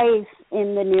taking place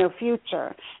in the near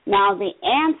future. Now, the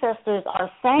ancestors are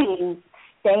saying,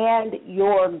 stand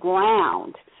your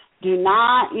ground. Do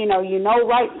not,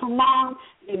 right from wrong.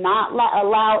 Do not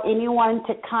allow anyone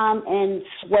to come and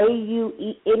sway you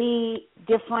any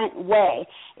different way.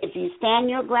 If you stand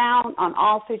your ground on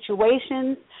all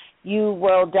situations, you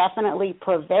will definitely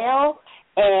prevail,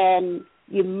 and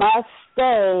you must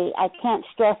stay, I can't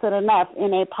stress it enough,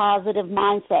 in a positive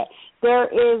mindset. There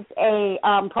is a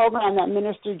program that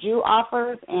Minister Jew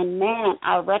offers, and, man,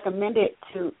 I recommend it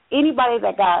to anybody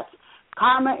that got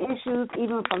karma issues,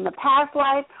 even from the past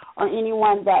life, or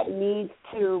anyone that needs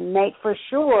to make for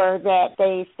sure that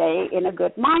they stay in a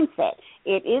good mindset.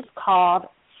 It is called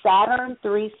Saturn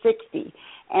 360,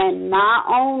 and not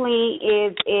only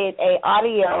is it an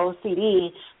audio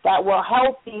CD that will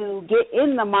help you get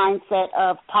in the mindset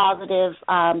of positive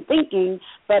thinking,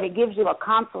 but it gives you a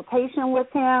consultation with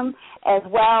him, as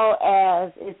well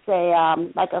as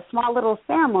it's like a small little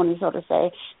ceremony, so to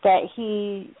say, that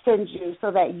he sends you so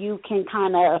that you can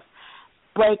kind of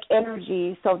break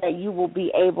energy so that you will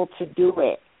be able to do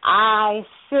it. I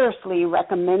seriously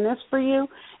recommend this for you,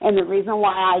 and the reason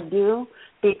why I do,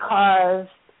 because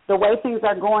the way things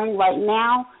are going right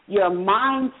now, your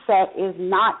mindset is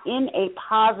not in a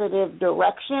positive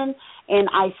direction, and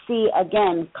I see,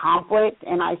 again, conflict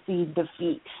and I see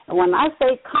defeat. And when I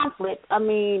say conflict, I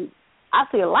mean I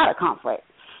see a lot of conflict.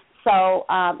 So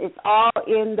it's all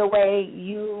in the way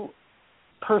you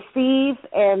perceive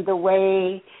and the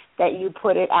way that you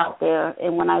put it out there.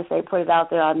 And when I say put it out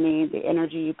there, I mean the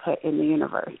energy you put in the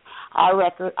universe. I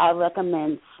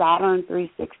recommend Saturn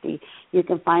 360. You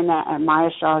can find that at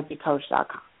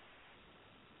myastrologycoach.com.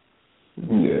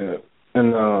 Yeah.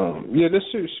 And, just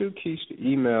shoot Keish the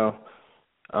email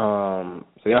so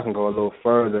y'all can go a little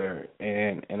further.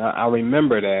 And I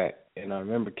remember that. And I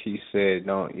remember Keish said,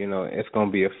 it's going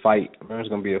to be a fight. I remember it's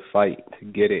going to be a fight to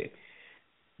get it.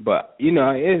 But,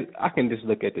 I can just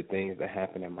look at the things that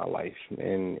happen in my life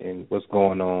and what's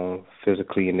going on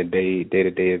physically in the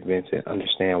day-to-day events and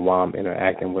understand why I'm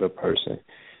interacting with a person.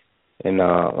 And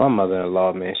my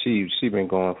mother-in-law, man, she been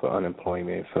going for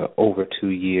unemployment for over 2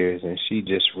 years, and she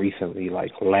just recently,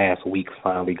 like last week,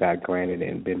 finally got granted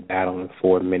and been battling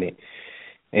for a minute.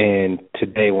 And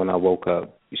today when I woke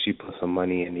up, she put some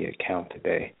money in the account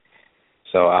today.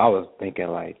 So I was thinking,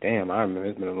 like, damn, I remember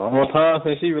it's been a long time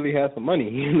since she really had some money,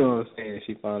 you know what I'm saying?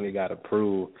 She finally got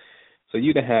approved. So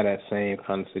you'd have had that same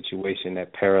kind of situation,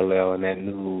 that parallel and that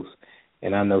news.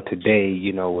 And I know today,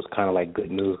 was kind of like good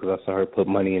news because I saw her put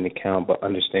money in the account, but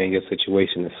understand your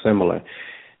situation is similar.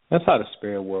 That's how the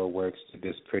spirit world works, to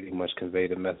just pretty much convey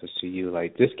the message to you.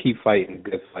 Like, just keep fighting the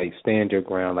good fight. Stand your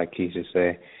ground, like Keisha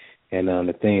said, and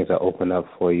the things will open up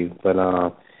for you. But,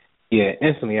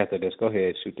 instantly after this, go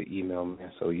ahead, shoot the email,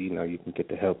 man, so you can get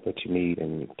the help that you need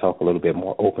and talk a little bit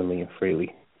more openly and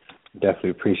freely. Definitely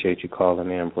appreciate you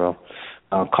calling in, bro.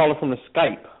 Caller from the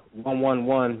Skype,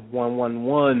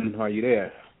 111-111. Are you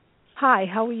there? Hi,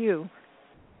 how are you?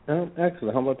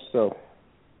 Excellent. How about yourself?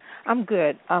 I'm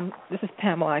good. This is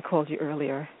Pamela. I called you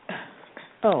earlier.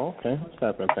 Oh, okay. What's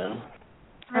happening, Pam?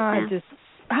 Hi,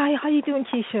 how you doing,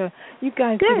 Keisha? You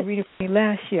guys did a reading for me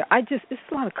last year. It's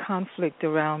a lot of conflict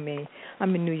around me.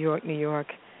 I'm in New York, and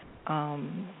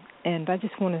I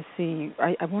just want to see.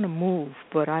 I want to move,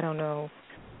 but I don't know.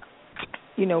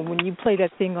 You know, when you play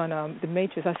that thing on The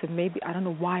Matrix, I said maybe I don't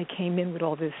know why I came in with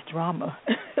all this drama.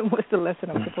 What's the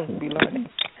lesson I'm supposed to be learning?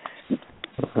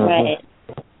 Right.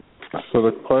 So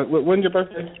when's your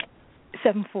birthday?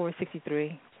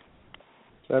 7/4/63.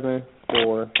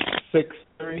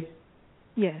 7/4/63.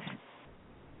 Yes.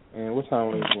 And what time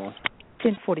were you born?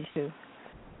 10:42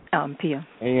 p.m.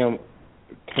 A.M.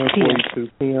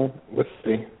 10:42 p.m. Let's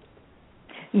see.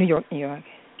 New York. And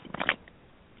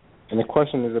the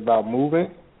question is about moving?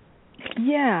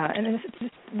 Yeah, and it's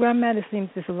just, where I'm at, it seems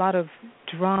there's a lot of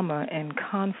drama and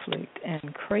conflict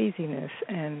and craziness,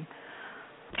 and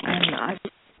I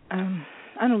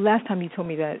know last time you told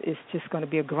me that it's just going to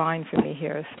be a grind for me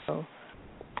here, so.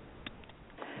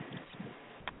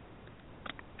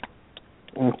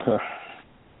 Okay.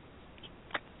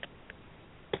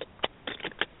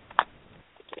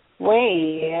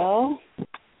 Well,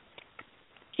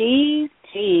 geez.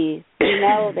 You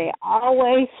know, they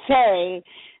always say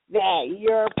that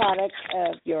you're a product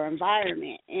of your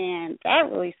environment, and that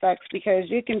really sucks because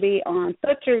you can be on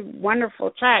such a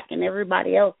wonderful track and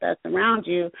everybody else that's around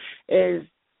you is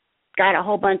got a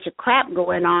whole bunch of crap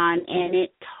going on, and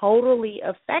it totally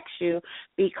affects you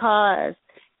because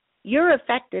you're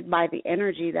affected by the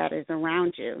energy that is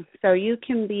around you. So you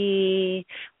can be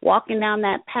walking down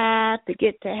that path to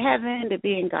get to heaven, to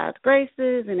be in God's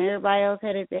graces, and everybody else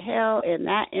headed to hell, and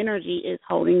that energy is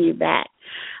holding you back.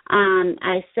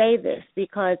 I say this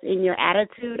because in your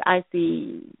attitude, I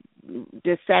see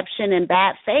deception and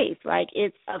bad faith. Like,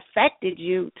 it's affected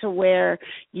you to where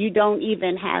you don't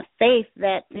even have faith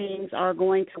that things are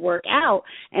going to work out.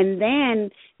 And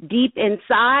then deep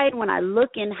inside, when I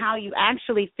look in how you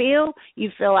actually feel,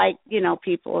 you feel like, you know,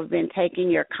 people have been taking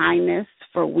your kindness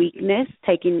for weakness,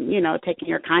 taking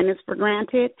your kindness for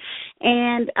granted.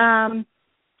 And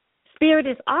Spirit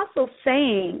is also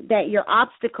saying that your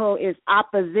obstacle is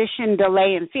opposition,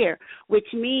 delay, and fear,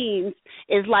 which means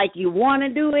it's like you want to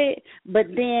do it, but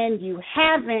then you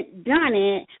haven't done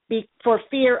it for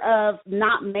fear of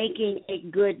not making a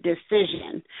good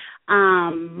decision.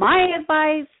 My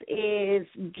advice is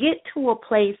get to a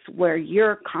place where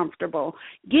you're comfortable.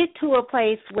 Get to a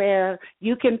place where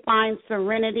you can find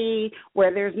serenity,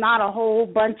 where there's not a whole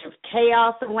bunch of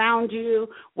chaos around you,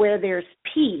 where there's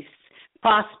peace.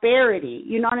 Prosperity,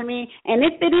 you know what I mean? And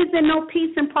if it isn't no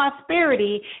peace and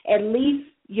prosperity, at least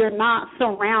you're not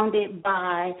surrounded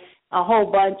by a whole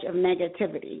bunch of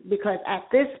negativity, because at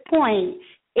this point,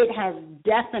 it has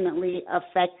definitely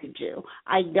affected you.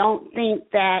 I don't think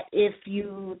that if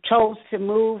you chose to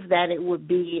move that it would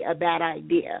be a bad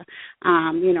idea.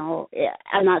 I'm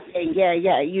not saying,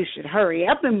 you should hurry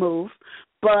up and move,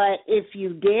 but if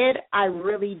you did, I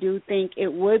really do think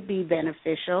it would be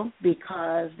beneficial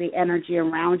because the energy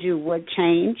around you would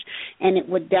change, and it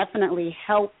would definitely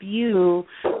help you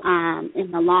in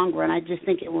the long run. I just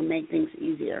think it will make things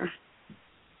easier.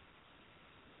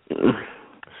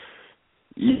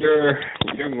 You're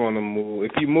going to move.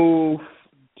 If you move,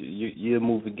 you'll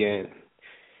move again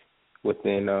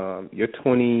within your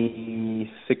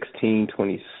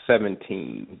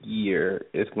 2016-2017 year.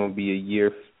 It's going to be a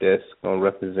year that's going to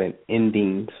represent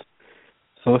endings.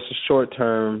 So it's a short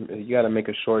term. You got to make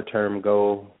a short term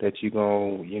goal that you're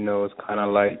going to, it's kind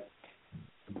of like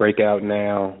break out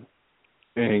now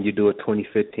and you do a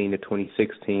 2015 to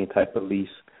 2016 type of lease.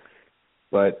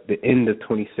 But the end of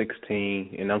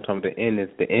 2016, and I'm talking the end is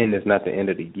not the end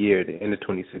of the year. The end of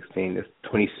 2016 is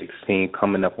 2016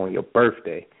 coming up on your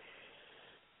birthday.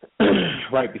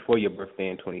 Right before your birthday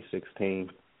in 2016.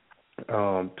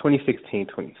 2016,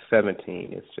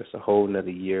 2017 is just a whole nother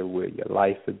year where your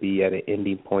life would be at an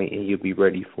ending point and you'll be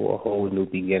ready for a whole new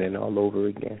beginning all over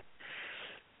again.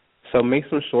 So make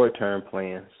some short-term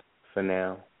plans for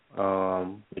now.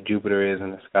 Jupiter is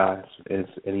in the sky, is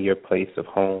in your place of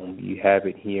home. You have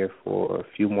it here for a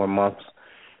few more months.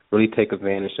 Really take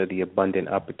advantage of the abundant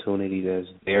opportunity that's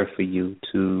there for you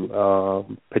to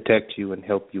protect you and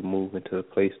help you move into the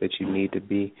place that you need to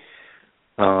be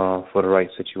for the right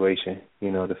situation,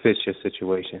 to fit your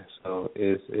situation. So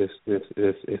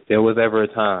if there was ever a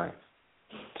time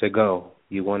to go,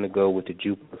 you want to go with the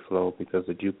Jupiter flow because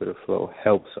the Jupiter flow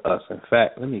helps us. In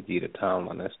fact, let me give you the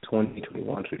timeline. That's 20,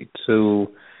 21, 22.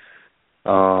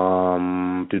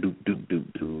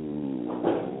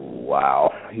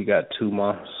 Wow, you got 2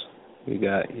 months. You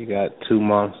got 2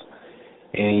 months,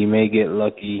 and you may get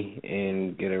lucky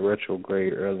and get a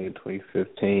retrograde early in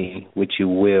 2015, which you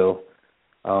will.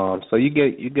 So you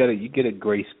get a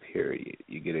grace period.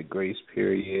 You get a grace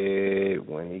period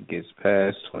when it gets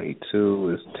past 22.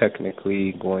 It's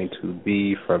technically going to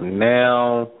be from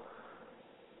now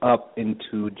up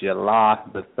into July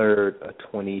the 3rd of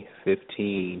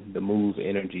 2015. The move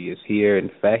energy is here. In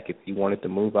fact, if you wanted to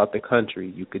move out the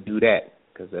country, you could do that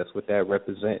because that's what that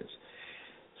represents.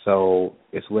 So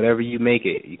it's whatever you make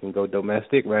it. You can go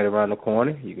domestic right around the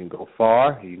corner. You can go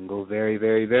far. You can go very,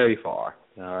 very, very far.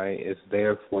 All right? It's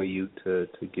there for you to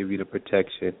give you the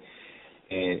protection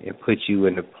and put you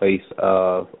in a place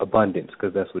of abundance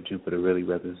because that's what Jupiter really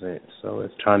represents. So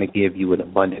it's trying to give you an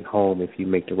abundant home if you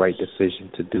make the right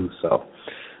decision to do so.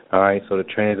 All right? So the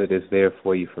transit is there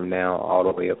for you from now all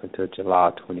the way up until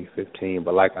July 2015.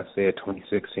 But like I said,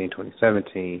 2016,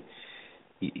 2017,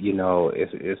 you know,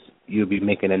 it's you'll be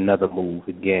making another move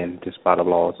again just by the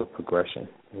laws of progression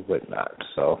and whatnot.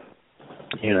 So,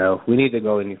 you know, if we need to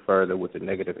go any further with the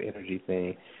negative energy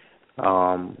thing,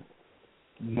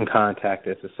 you can contact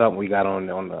us. It's something we got on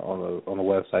the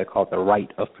website called The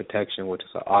Right of Protection, which is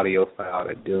an audio file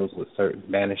that deals with certain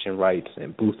banishing rights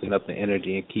and boosting up the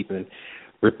energy and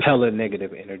repelling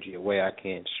negative energy away. I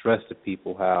can't stress to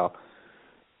people how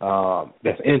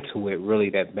that's into it. Really,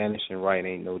 that banishing right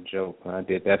ain't no joke. I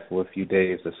did that for a few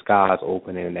days. The skies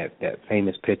opening, and that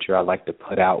famous picture I like to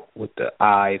put out with the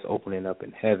eyes opening up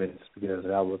in heavens, because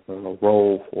I was on a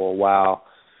roll for a while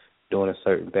doing a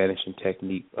certain banishing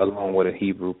technique along with a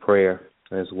Hebrew prayer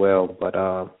as well. But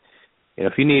you know,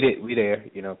 if you need it, we there.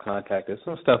 You know, contact us.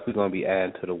 Some stuff we're going to be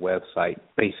adding to the website,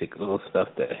 basic little stuff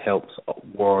that helps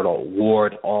ward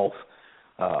off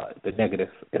the negative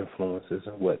influences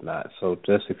and whatnot. So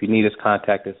just if you need us,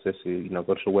 contact us. Just, you know,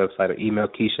 go to the website or email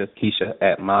Keisha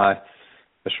at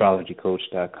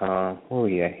myastrologycoach.com. Where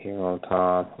we at here on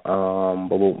time?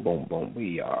 Boom.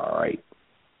 We all right.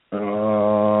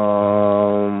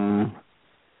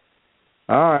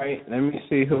 All right. Let me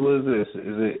see, who is this?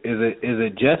 Is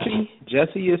it Jesse?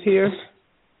 Jesse is here.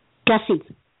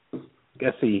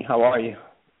 Jesse, how are you?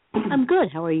 I'm good.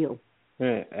 How are you?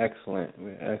 Yeah, excellent.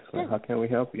 Excellent. How can we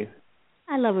help you?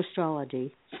 I love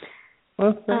astrology.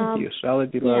 Well, thank you.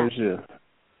 Astrology loves you.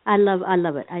 I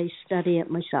love it. I study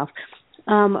it myself.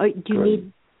 Do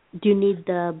you need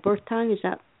the birth time? Is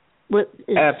that what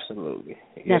is absolutely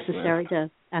necessary to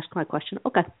ask my question?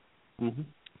 Okay. Mm-hmm.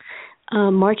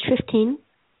 March 15,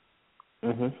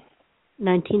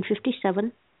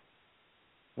 1957.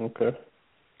 Okay.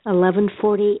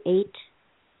 11:48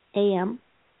 a.m.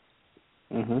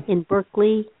 In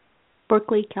Berkeley,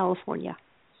 California.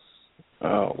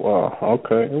 Oh, wow.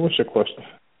 Okay. What's your question?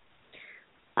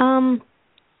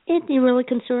 It really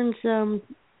concerns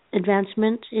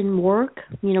advancement in work.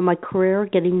 You know, my career,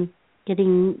 getting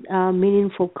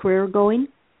meaningful career going,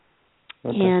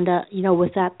 and you know,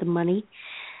 with that, the money.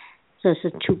 So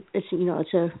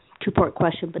it's a two-part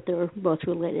question, but they're both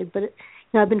related. But you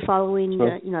know, I've been following.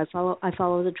 You know, I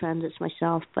follow the transits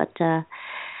myself, but.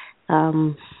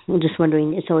 I'm just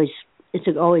wondering. It's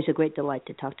always a great delight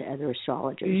to talk to other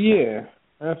astrologers. Yeah,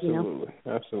 absolutely, you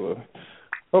know? Absolutely.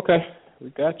 Okay, we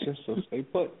got you. So stay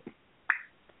put.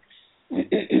 Let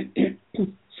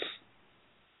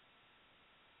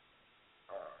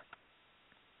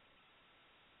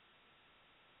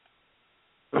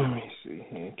me see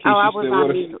here. I was on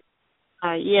mute.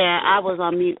 I was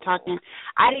on mute talking.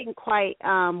 I didn't quite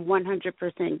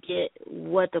 100% get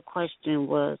what the question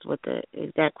was, what the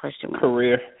exact question was.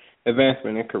 Career,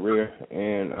 advancement in career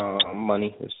and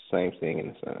money is the same thing in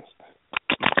a sense.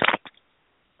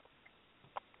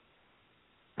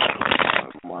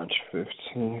 March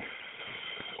 15th,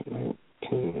 19.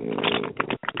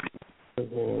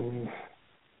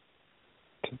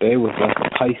 Today was like a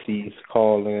Pisces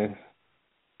call in.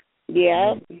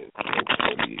 Yeah.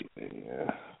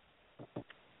 Yeah.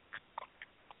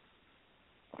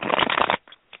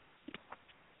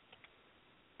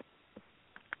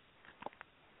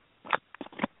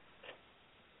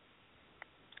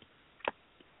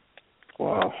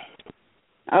 Wow.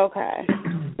 Okay.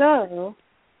 So,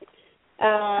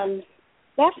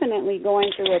 definitely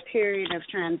going through a period of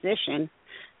transition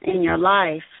in your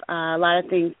life. A lot of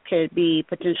things could be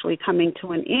potentially coming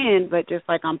to an end, but just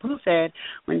like Ampu said,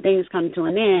 when things come to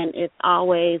an end, it's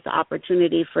always the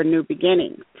opportunity for new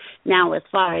beginnings. Now, as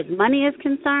far as money is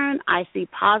concerned, I see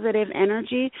positive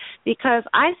energy because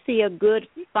I see a good,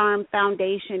 firm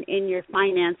foundation in your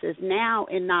finances now,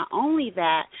 and not only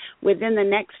that, within the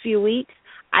next few weeks,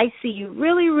 I see you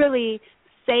really, really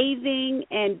saving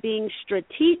and being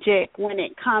strategic when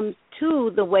it comes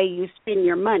to the way you spend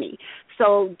your money.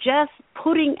 So just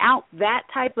putting out that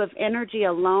type of energy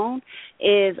alone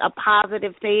is a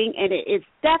positive thing, and it's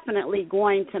definitely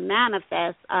going to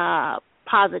manifest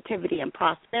positivity and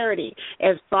prosperity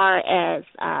as far as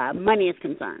money is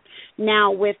concerned.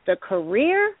 Now, with the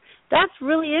career, that's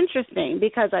really interesting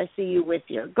because I see you with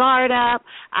your guard up.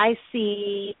 I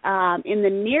see in the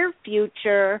near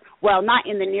future, well, not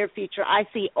in the near future, I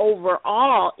see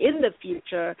overall in the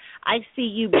future, I see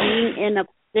you being in a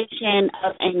position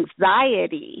of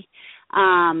anxiety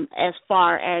as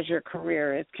far as your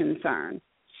career is concerned.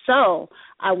 So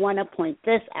I want to point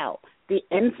this out. The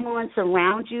influence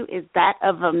around you is that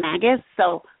of a magus.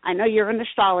 So I know you're an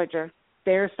astrologer.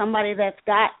 There's somebody that's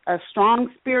got a strong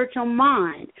spiritual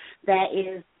mind that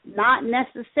is not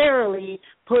necessarily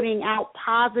putting out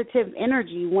positive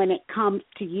energy when it comes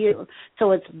to you.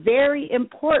 So it's very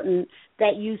important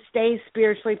that you stay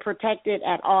spiritually protected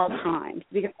at all times.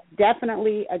 Because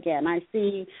definitely, again, I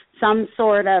see some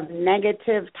sort of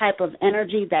negative type of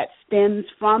energy that stems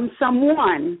from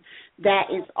someone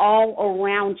that is all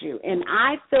around you. And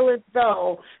I feel as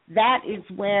though that is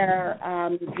where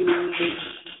the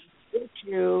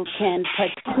issue can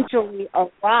potentially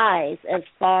arise as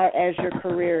far as your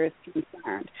career is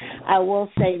concerned. I will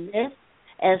say this,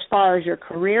 as far as your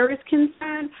career is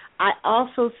concerned, I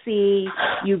also see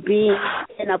you being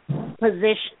in a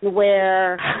position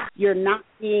where you're not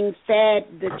being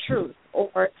fed the truth,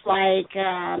 or it's like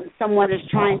someone is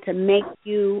trying to make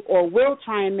you or will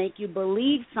try and make you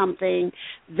believe something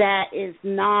that is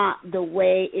not the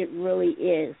way it really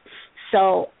is.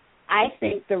 So I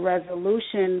think the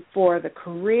resolution for the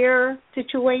career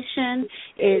situation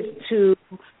is to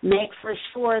make for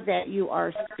sure that you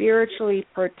are spiritually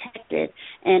protected,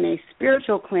 and a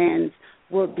spiritual cleanse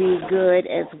will be good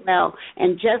as well.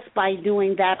 And just by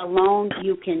doing that alone,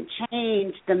 you can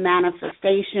change the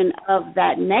manifestation of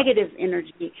that negative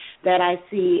energy that I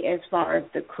see as far as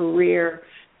the career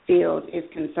field is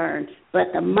concerned.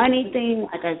 But the money thing,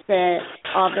 like I said,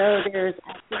 although I feel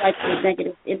like there's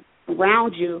negative energy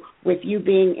around you, with you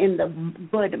being in the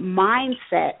good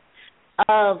mindset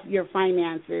of your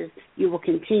finances, you will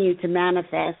continue to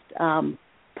manifest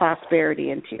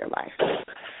prosperity into your life.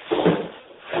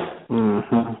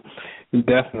 Mm-hmm. You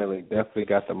definitely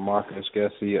got the Marcus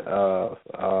Gessie of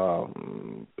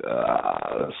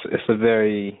it's a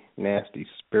very nasty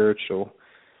spiritual.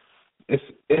 It's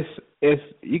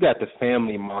you got the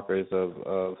family markers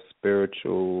of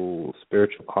spiritual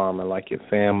karma, like your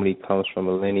family comes from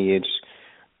a lineage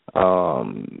of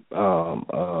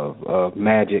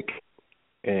magic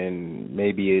and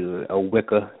maybe a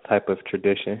Wicca type of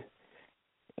tradition,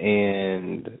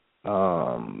 and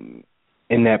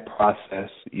in that process,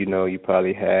 you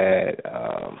probably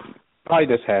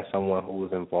just had someone who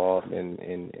was involved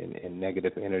in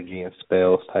negative energy and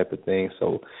spells type of thing.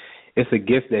 So it's a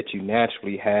gift that you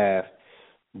naturally have,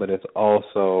 but it's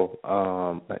also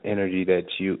an energy that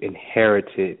you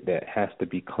inherited that has to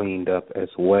be cleaned up as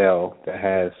well, that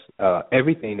has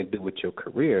everything to do with your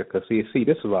career. Because, see,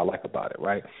 this is what I like about it,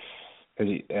 right?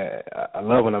 I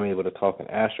love when I'm able to talk in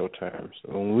astro terms.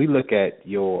 When we look at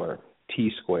your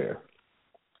T-square,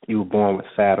 you were born with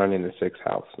Saturn in the 6th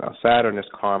house. Now, Saturn is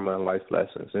karma and life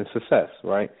lessons and success,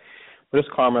 right? But it's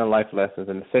karma and life lessons,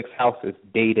 and the 6th house is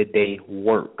day-to-day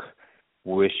work,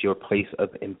 which is your place of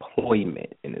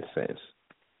employment in a sense.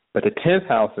 But the 10th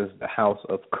house is the house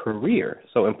of career.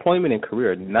 So employment and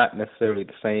career are not necessarily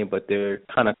the same, but they're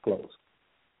kind of close.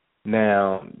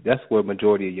 Now, that's where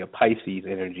majority of your Pisces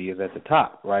energy is at the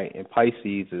top, right? And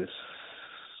Pisces is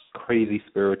crazy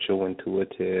spiritual,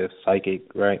 intuitive, psychic,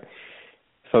 right?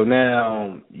 So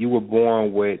now you were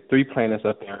born with 3 planets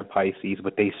up there in Pisces,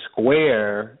 but they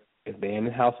square, they're in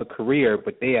the house of career,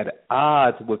 but they had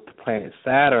odds with the planet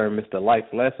Saturn, Mr. Life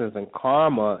Lessons and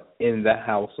Karma, in the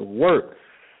house of work.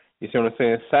 You see what I'm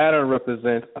saying? Saturn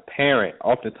represents a parent.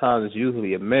 Oftentimes it's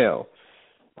usually a male.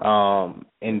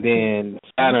 And then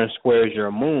Saturn squares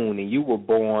your moon, and you were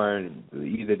born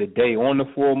either the day on the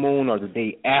full moon or the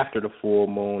day after the full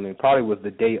moon, and probably was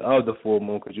the day of the full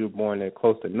moon because you were born at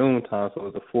close to noontime, so it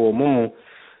was the full moon.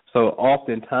 So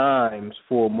oftentimes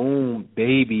full moon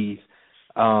babies,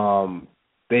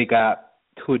 they got,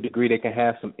 to a degree, they can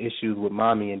have some issues with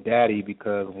mommy and daddy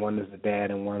because one is the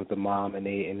dad and one's the mom, and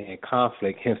they're in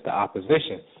conflict, hence the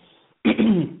opposition.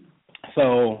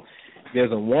 So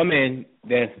there's a woman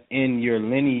that's in your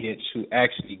lineage who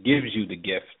actually gives you the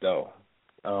gift, though,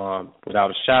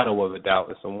 without a shadow of a doubt.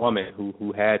 It's a woman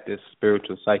who had this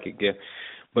spiritual psychic gift.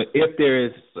 But if there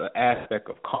is an aspect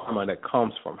of karma that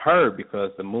comes from her,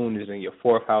 because the moon is in your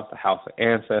 4th house, the house of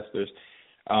ancestors,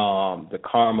 The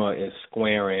karma is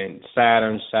squaring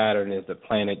Saturn. Saturn is the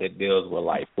planet that deals with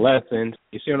life lessons.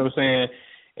 You see what I'm saying?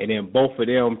 And then both of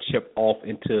them chip off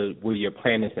into where your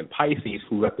planets in Pisces,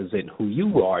 who represent who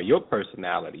you are, your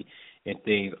personality, and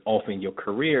things off in your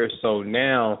career. So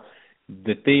now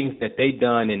the things that they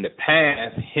done in the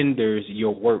past hinders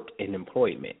your work and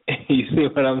employment. You see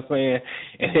what I'm saying?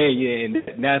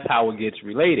 And that's how it gets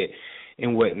related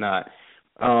and whatnot.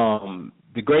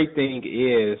 The great thing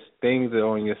is things are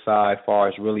on your side as far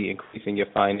as really increasing your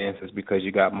finances because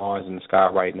you got Mars in the sky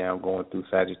right now going through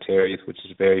Sagittarius, which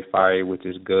is very fiery, which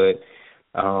is good.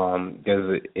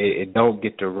 Because it don't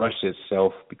get to rush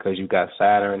itself because you got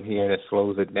Saturn here that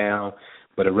slows it down,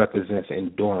 but it represents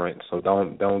endurance. So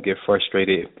don't get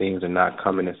frustrated if things are not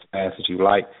coming as fast as you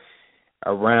like.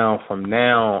 Around from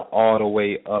now all the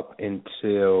way up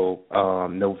until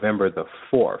November the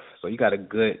 4th. So you got a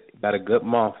good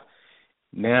month.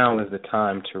 Now is the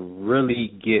time to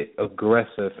really get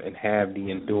aggressive and have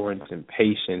the endurance and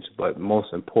patience, but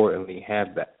most importantly,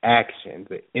 have the action,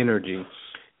 the energy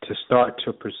to start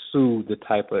to pursue the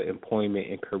type of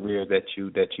employment and career that you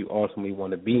ultimately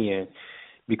want to be in,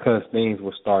 because things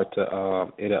will start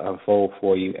to it'll unfold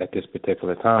for you at this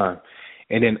particular time.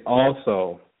 And then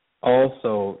also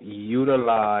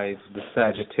utilize the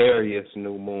Sagittarius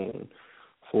new moon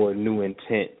for a new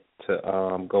intent to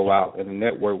go out and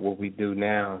network. What we do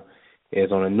now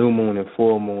is on a new moon and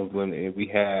full moon when we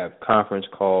have conference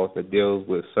calls that deals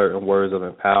with certain words of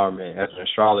empowerment. As an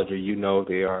astrologer, you know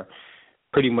there are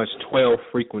pretty much 12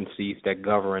 frequencies that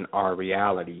govern our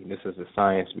reality. This is the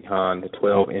science behind the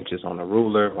 12 inches on the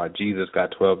ruler, why Jesus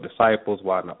got 12 disciples,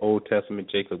 why in the Old Testament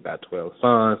Jacob got 12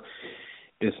 sons.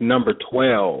 This number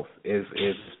 12 is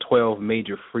 12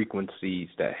 major frequencies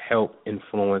that help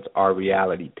influence our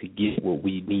reality to get what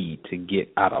we need to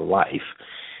get out of life.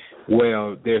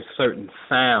 Well, there's certain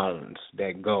sounds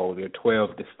that go. There are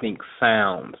 12 distinct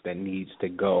sounds that needs to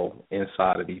go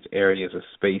inside of these areas of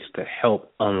space to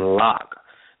help unlock,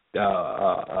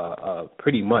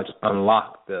 pretty much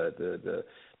unlock the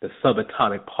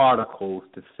subatomic particles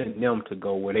to send them to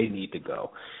go where they need to go,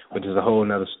 which is a whole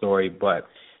other story. But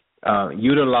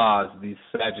utilize the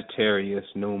Sagittarius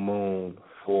new moon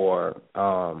for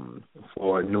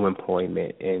new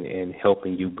employment and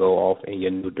helping you go off in your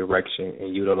new direction,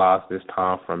 and utilize this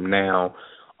time from now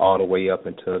all the way up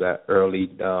until that early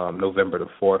November the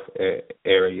 4th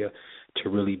area to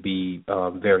really be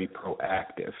very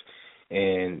proactive,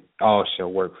 and all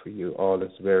shall work for you. All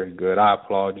is very good. I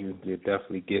applaud you. You're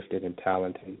definitely gifted and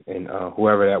talented, and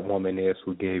whoever that woman is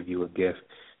who gave you a gift,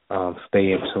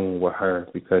 stay in tune with her,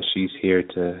 because she's here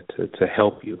to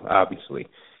help you, obviously.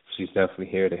 She's definitely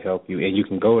here to help you, and you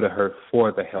can go to her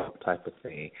for the help type of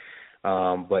thing.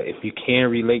 But if you can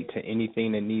relate to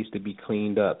anything that needs to be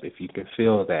cleaned up, if you can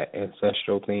feel that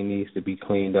ancestral thing needs to be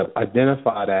cleaned up,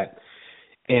 identify that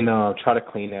and try to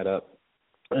clean that up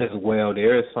as well.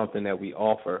 There is something that we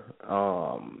offer.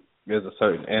 There's a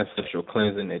certain ancestral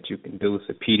cleansing that you can do. It's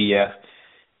a PDF.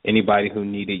 Anybody who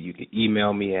need it, you can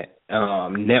email me at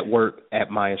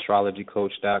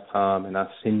network@myastrologycoach.com, and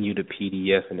I'll send you the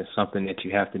PDF. And it's something that you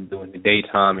have to do in the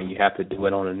daytime, and you have to do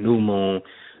it on a new moon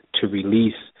to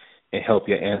release and help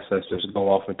your ancestors go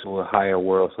off into a higher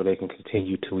world so they can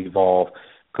continue to evolve.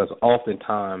 Because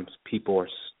oftentimes people are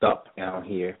stuck down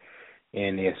here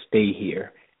and they stay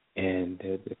here. And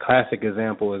the classic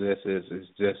example of this is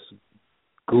just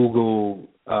Google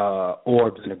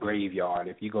orbs in a graveyard.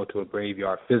 If you go to a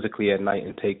graveyard physically at night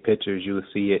and take pictures, you'll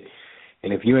see it.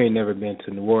 And if you ain't never been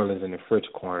to New Orleans in the French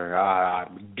Quarter,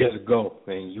 just go,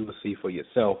 and you will see for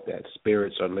yourself that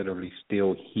spirits are literally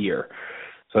still here.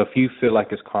 So if you feel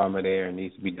like it's karma there and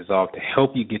needs to be dissolved to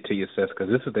help you get to your success, because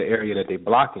this is the area that they're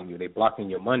blocking you. They're blocking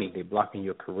your money. They're blocking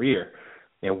your career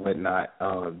and whatnot.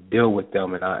 Deal with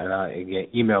them. And I again,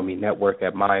 email me,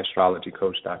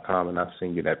 network@myastrologycoach.com, and I'll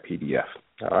send you that PDF.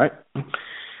 All right?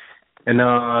 And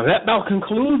that about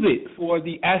concludes it for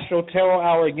the Astro Tarot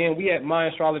Hour. Again, we at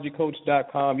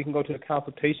myastrologycoach.com. You can go to the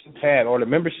consultation tab or the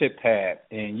membership tab,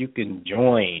 and you can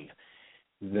join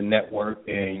the network.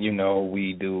 And, you know,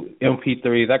 we do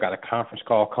MP3s. I got a conference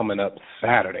call coming up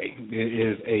Saturday. It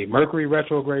is a Mercury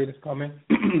retrograde is coming.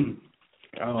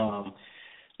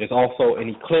 There's also an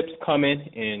eclipse coming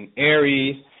in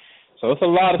Aries. So it's a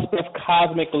lot of stuff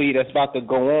cosmically that's about to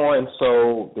go on.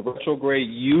 So the retrograde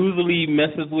usually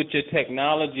messes with your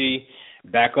technology.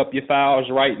 Back up your files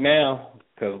right now,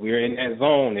 because we're in that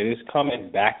zone. It is coming.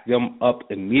 Back them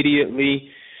up immediately.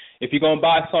 If you're going to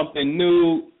buy something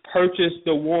new, purchase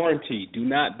the warranty. Do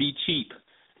not be cheap.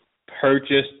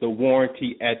 Purchase the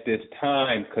warranty at this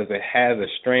time, because it has a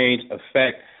strange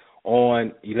effect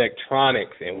on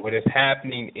electronics. And what is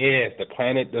happening is the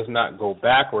planet does not go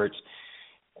backwards.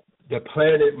 The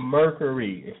planet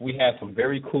Mercury, if we have some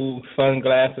very cool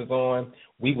sunglasses on,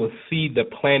 we will see the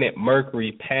planet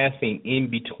Mercury passing in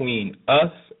between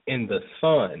us and the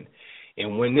sun.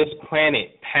 And when this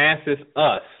planet passes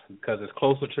us, because it's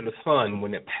closer to the sun,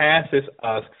 when it passes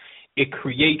us, it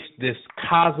creates this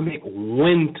cosmic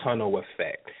wind tunnel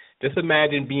effect. Just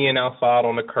imagine being outside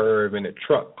on the curb and a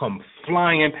truck comes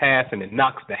flying past and it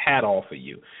knocks the hat off of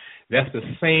you. That's the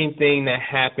same thing that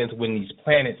happens when these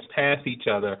planets pass each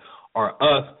other, or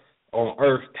us on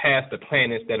Earth pass the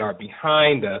planets that are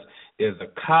behind us. There's a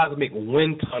cosmic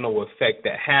wind tunnel effect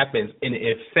that happens, and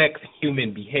it affects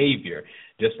human behavior.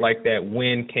 Just like that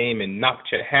wind came and knocked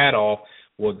your hat off,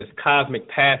 well, this cosmic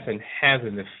passing has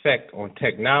an effect on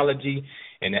technology,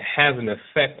 and it has an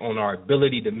effect on our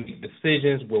ability to make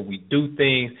decisions where we do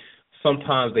things.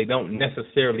 Sometimes they don't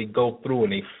necessarily go through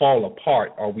and they fall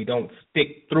apart, or we don't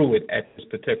stick through it at this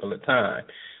particular time.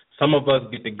 Some of us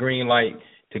get the green light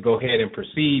to go ahead and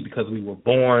proceed because we were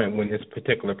born when this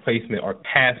particular placement or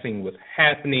passing was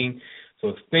happening. So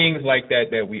it's things like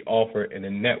that that we offer in the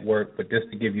network. But just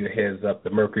to give you a heads up, the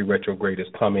Mercury retrograde is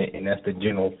coming, and that's the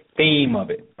general theme of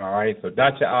it. All right, so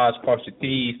dot your I's, cross your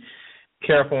T's,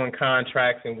 careful in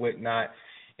contracts and whatnot,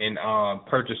 and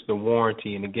purchase the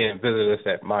warranty. And again, visit us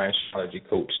at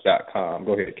myastrologycoach.com.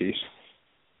 Go ahead, Keisha.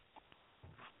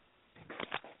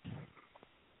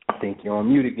 I think you're on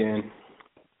mute again.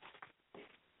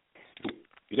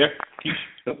 You there?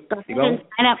 Keisha? You going?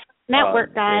 Sign up for the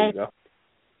network, guys.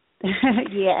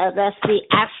 Yeah, that's the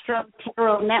Astro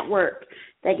Tarot Network.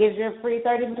 That gives you a free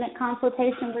 30-minute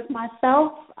consultation with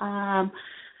myself,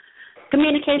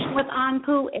 communication with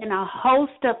Anpu, and a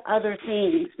host of other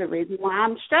things. The reason why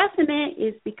I'm stressing it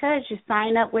is because you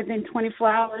sign up within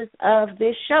 24 hours of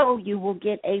this show, you will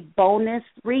get a bonus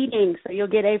reading. So you'll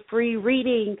get a free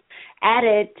reading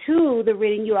added to the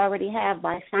reading you already have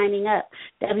by signing up.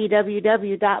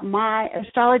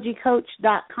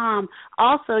 www.myastrologycoach.com.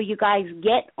 Also, you guys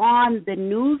get on the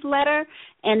newsletter,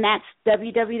 and that's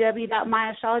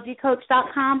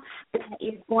www.myastrologycoach.com. That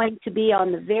is going to be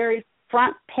on the very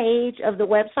front page of the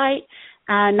website.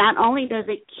 Not only does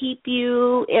it keep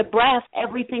you abreast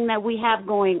everything that we have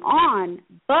going on,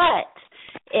 but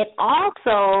it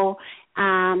also,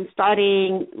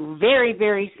 starting very,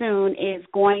 very soon, is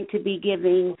going to be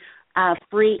giving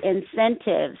free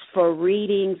incentives for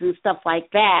readings and stuff like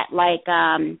that, like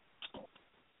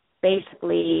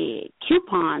basically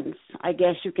coupons, I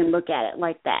guess you can look at it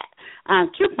like that.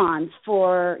 Coupons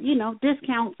for,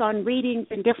 discounts on readings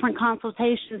and different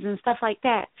consultations and stuff like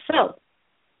that. So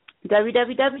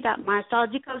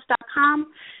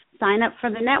www.myastrologycoach.com, sign up for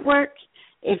the network.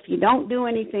 If you don't do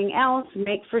anything else,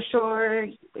 make for sure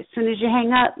as soon as you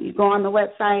hang up, you go on the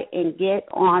website and get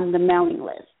on the mailing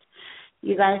list.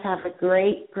 You guys have a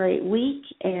great, great week,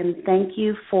 and thank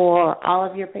you for all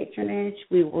of your patronage.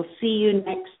 We will see you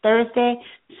next Thursday,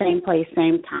 same place,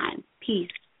 same time.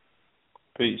 Peace.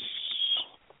 Peace.